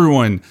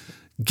everyone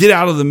get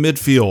out of the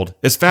midfield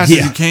as fast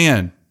as you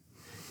can.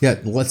 Yeah,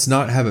 let's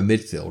not have a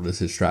midfield as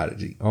his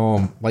strategy.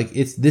 Like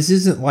this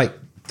isn't like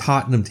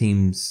Tottenham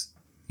teams,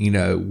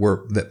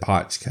 that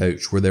Poch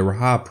coach, where they were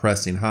high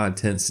pressing, high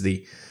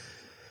intensity.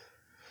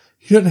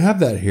 He doesn't have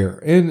that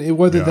here. And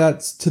whether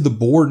that's to the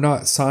board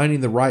not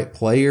signing the right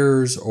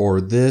players or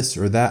this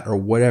or that or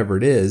whatever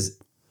it is,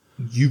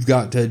 you've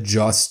got to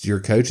adjust your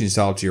coaching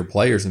style to your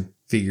players and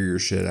figure your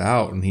shit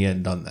out. And he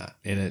hadn't done that.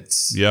 And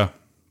it's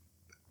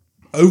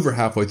over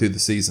halfway through the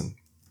season.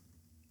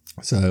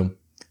 So,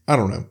 I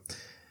don't know.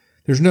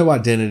 There's no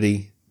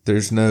identity.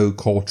 There's no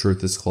culture at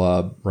this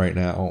club right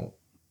now.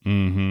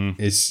 Mm-hmm.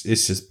 It's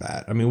just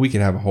bad. I mean, we could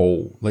have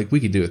we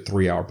could do a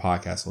 3-hour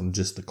podcast on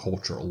just the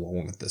culture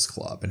alone at this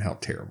club and how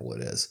terrible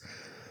it is.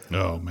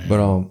 Oh man,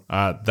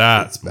 but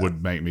that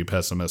would make me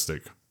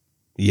pessimistic.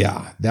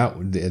 Yeah,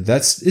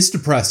 it's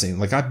depressing.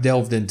 Like, I've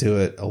delved into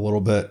it a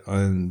little bit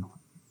on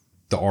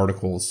the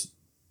articles,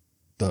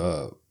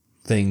 the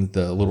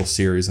little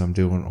series I'm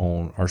doing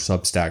on our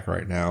Substack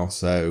right now.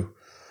 So,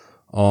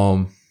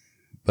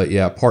 but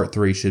yeah, part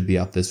 3 should be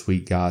out this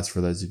week, guys,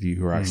 for those of you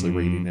who are actually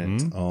reading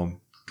it.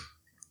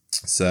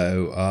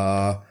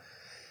 So,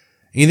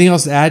 anything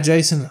else to add,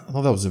 Jason? I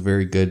thought that was a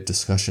very good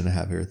discussion to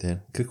have here at the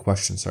end. Good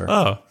question, sir.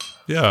 Oh,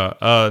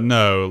 yeah.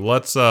 No,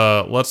 let's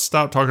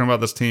stop talking about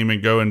this team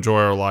and go enjoy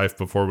our life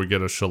before we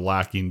get a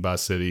shellacking by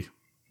City.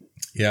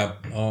 Yeah.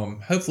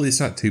 Hopefully it's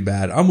not too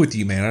bad. I'm with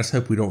you, man. I just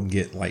hope we don't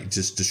get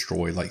just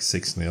destroyed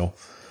 6-0.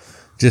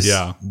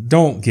 Just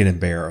don't get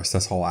embarrassed.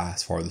 That's all I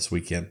ask for this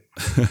weekend.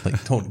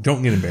 Don't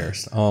get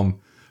embarrassed.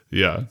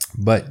 Yeah.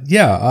 But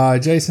yeah,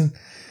 Jason,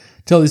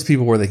 tell these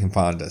people where they can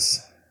find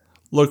us.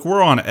 Look,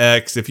 we're on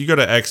X. If you go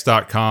to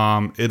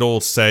x.com, it'll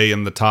say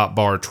in the top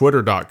bar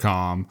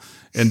twitter.com,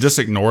 and just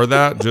ignore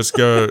that.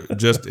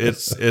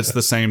 It's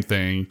the same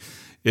thing.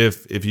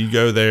 If you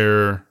go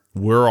there,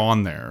 we're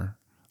on there.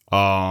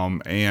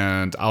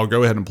 And I'll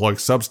go ahead and plug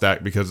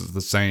Substack because it's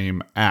the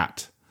same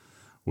 @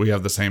 we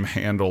have the same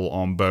handle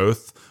on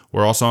both.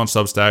 We're also on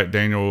Substack.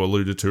 Daniel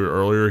alluded to it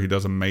earlier. He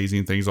does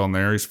amazing things on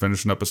there. He's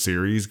finishing up a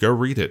series. Go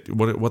read it.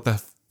 What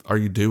the are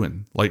you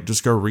doing?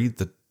 Just go read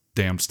the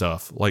damn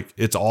stuff.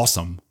 It's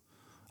awesome.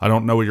 I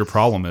don't know what your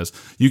problem is.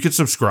 You can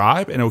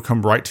subscribe and it'll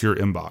come right to your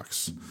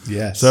inbox.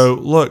 Yes. So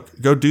look,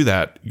 go do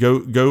that.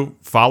 Go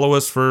follow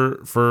us for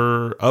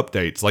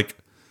updates.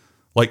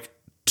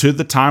 To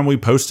the time we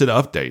posted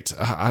updates.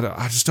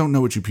 I just don't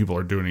know what you people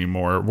are doing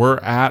anymore. We're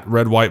at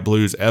Red White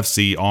Blues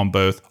FC on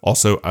both.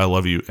 Also, I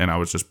love you, and I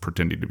was just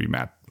pretending to be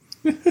mad.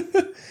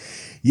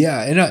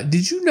 Yeah, and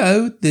did you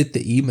know that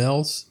the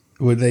emails,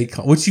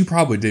 which you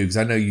probably do, because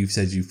I know you've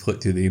said you've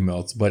flipped through the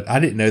emails, but I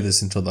didn't know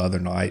this until the other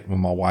night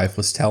when my wife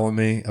was telling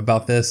me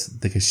about this,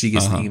 because she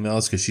gets the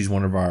emails because she's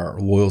one of our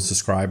loyal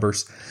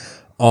subscribers.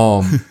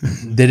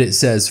 That it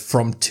says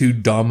from 2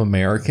 dumb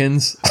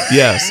Americans.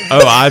 Yes.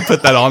 Oh, I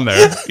put that on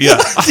there. Yeah.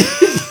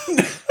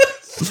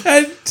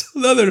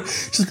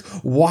 She's like,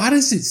 why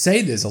does it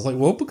say this? I was like,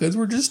 well, because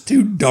we're just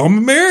 2 dumb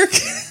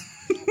Americans.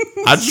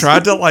 I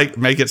tried to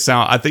make it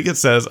sound. I think it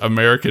says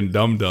American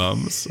Dum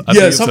Dums. Maybe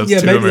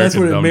that's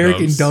what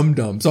American Dum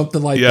Dum,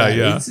 something like that.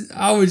 Yeah.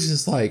 I was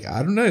just like,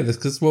 I don't know, that's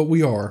because what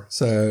we are.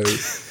 So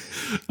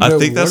I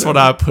think that's what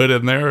I put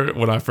in there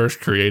when I first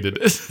created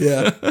it.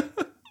 Yeah.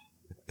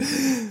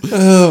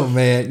 Oh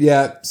man,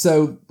 yeah.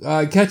 So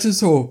catch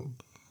us all.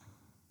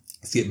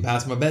 It's getting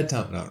past my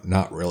bedtime. No,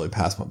 not really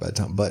past my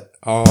bedtime, but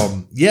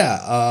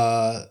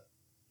yeah.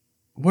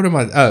 What am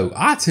I? Oh,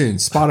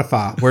 iTunes,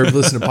 Spotify, where we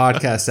listen to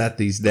podcasts at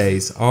these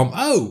days.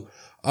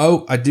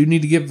 I do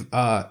need to give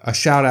a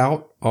shout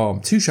out.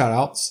 2 shout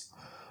outs.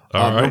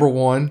 All right. Number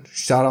 1,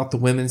 shout out the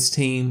women's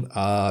team.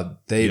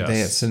 They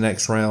advanced to the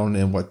next round,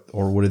 and what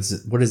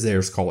is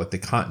theirs called? The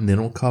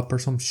Continental Cup or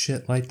some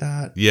shit like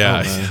that.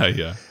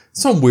 Yeah.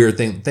 Some weird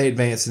thing. They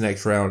advanced the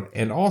next round.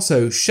 And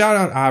also, shout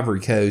out Ivory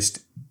Coast,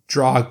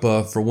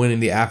 Drogba, for winning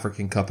the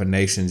African Cup of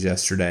Nations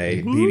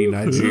yesterday, beating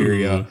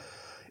Nigeria.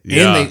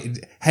 Yeah. And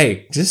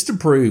just to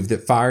prove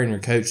that firing your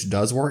coach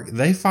does work,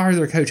 they fired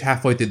their coach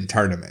halfway through the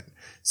tournament.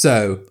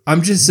 So,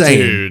 I'm just saying,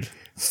 dude,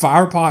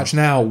 fire Poch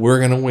now. We're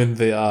going to win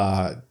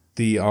the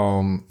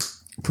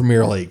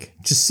Premier League.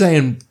 Just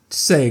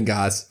saying,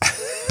 guys.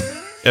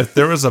 If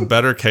there was a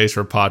better case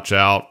for Poch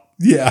out,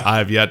 I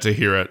have yet to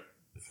hear it.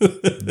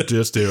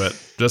 Just do it.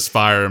 Just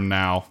fire him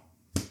now.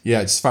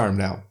 Yeah, just fire him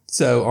now.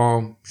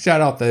 So,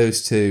 shout out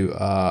those 2.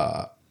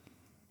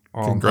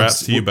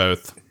 Congrats to you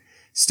both.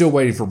 Still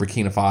waiting for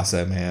Burkina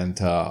Faso, man,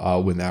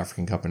 to win the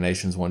African Cup of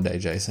Nations one day,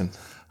 Jason.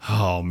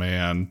 Oh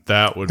man,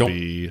 that would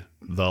be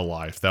the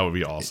life. That would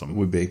be awesome. It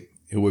would be.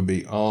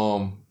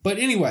 But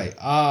anyway,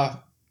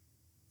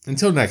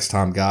 until next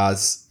time,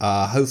 guys.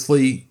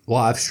 Hopefully,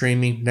 live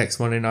streaming next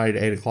Monday night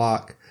at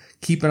 8:00.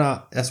 keep an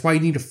eye. That's why you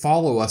need to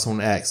follow us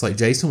on X, like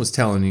Jason was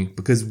telling you,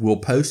 because we'll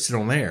post it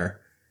on there.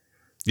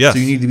 Yes. So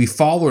you need to be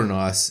following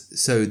us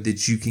so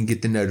that you can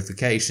get the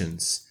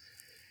notifications.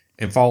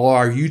 And follow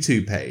our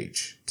YouTube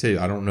page, too.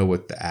 I don't know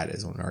what the ad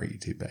is on our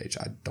YouTube page.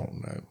 I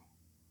don't know.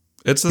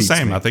 It's the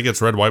same. I think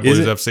it's Red, White,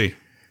 Blues FC.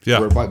 Yeah.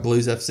 Red, White,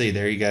 Blues FC.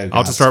 There you go, guys. I'll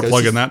have to start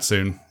plugging that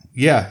soon.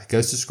 Yeah,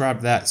 go subscribe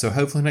to that. So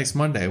hopefully next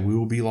Monday we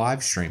will be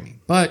live streaming.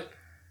 But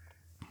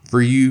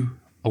for you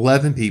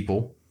 11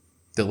 people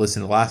that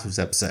listened to last week's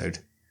episode,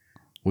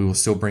 we will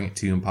still bring it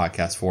to you in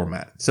podcast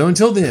format. So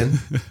until then,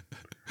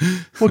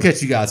 we'll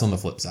catch you guys on the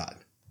flip side.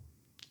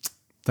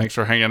 Thanks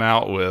for hanging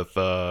out with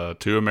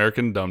two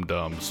American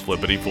dum-dums,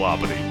 flippity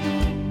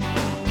floppity.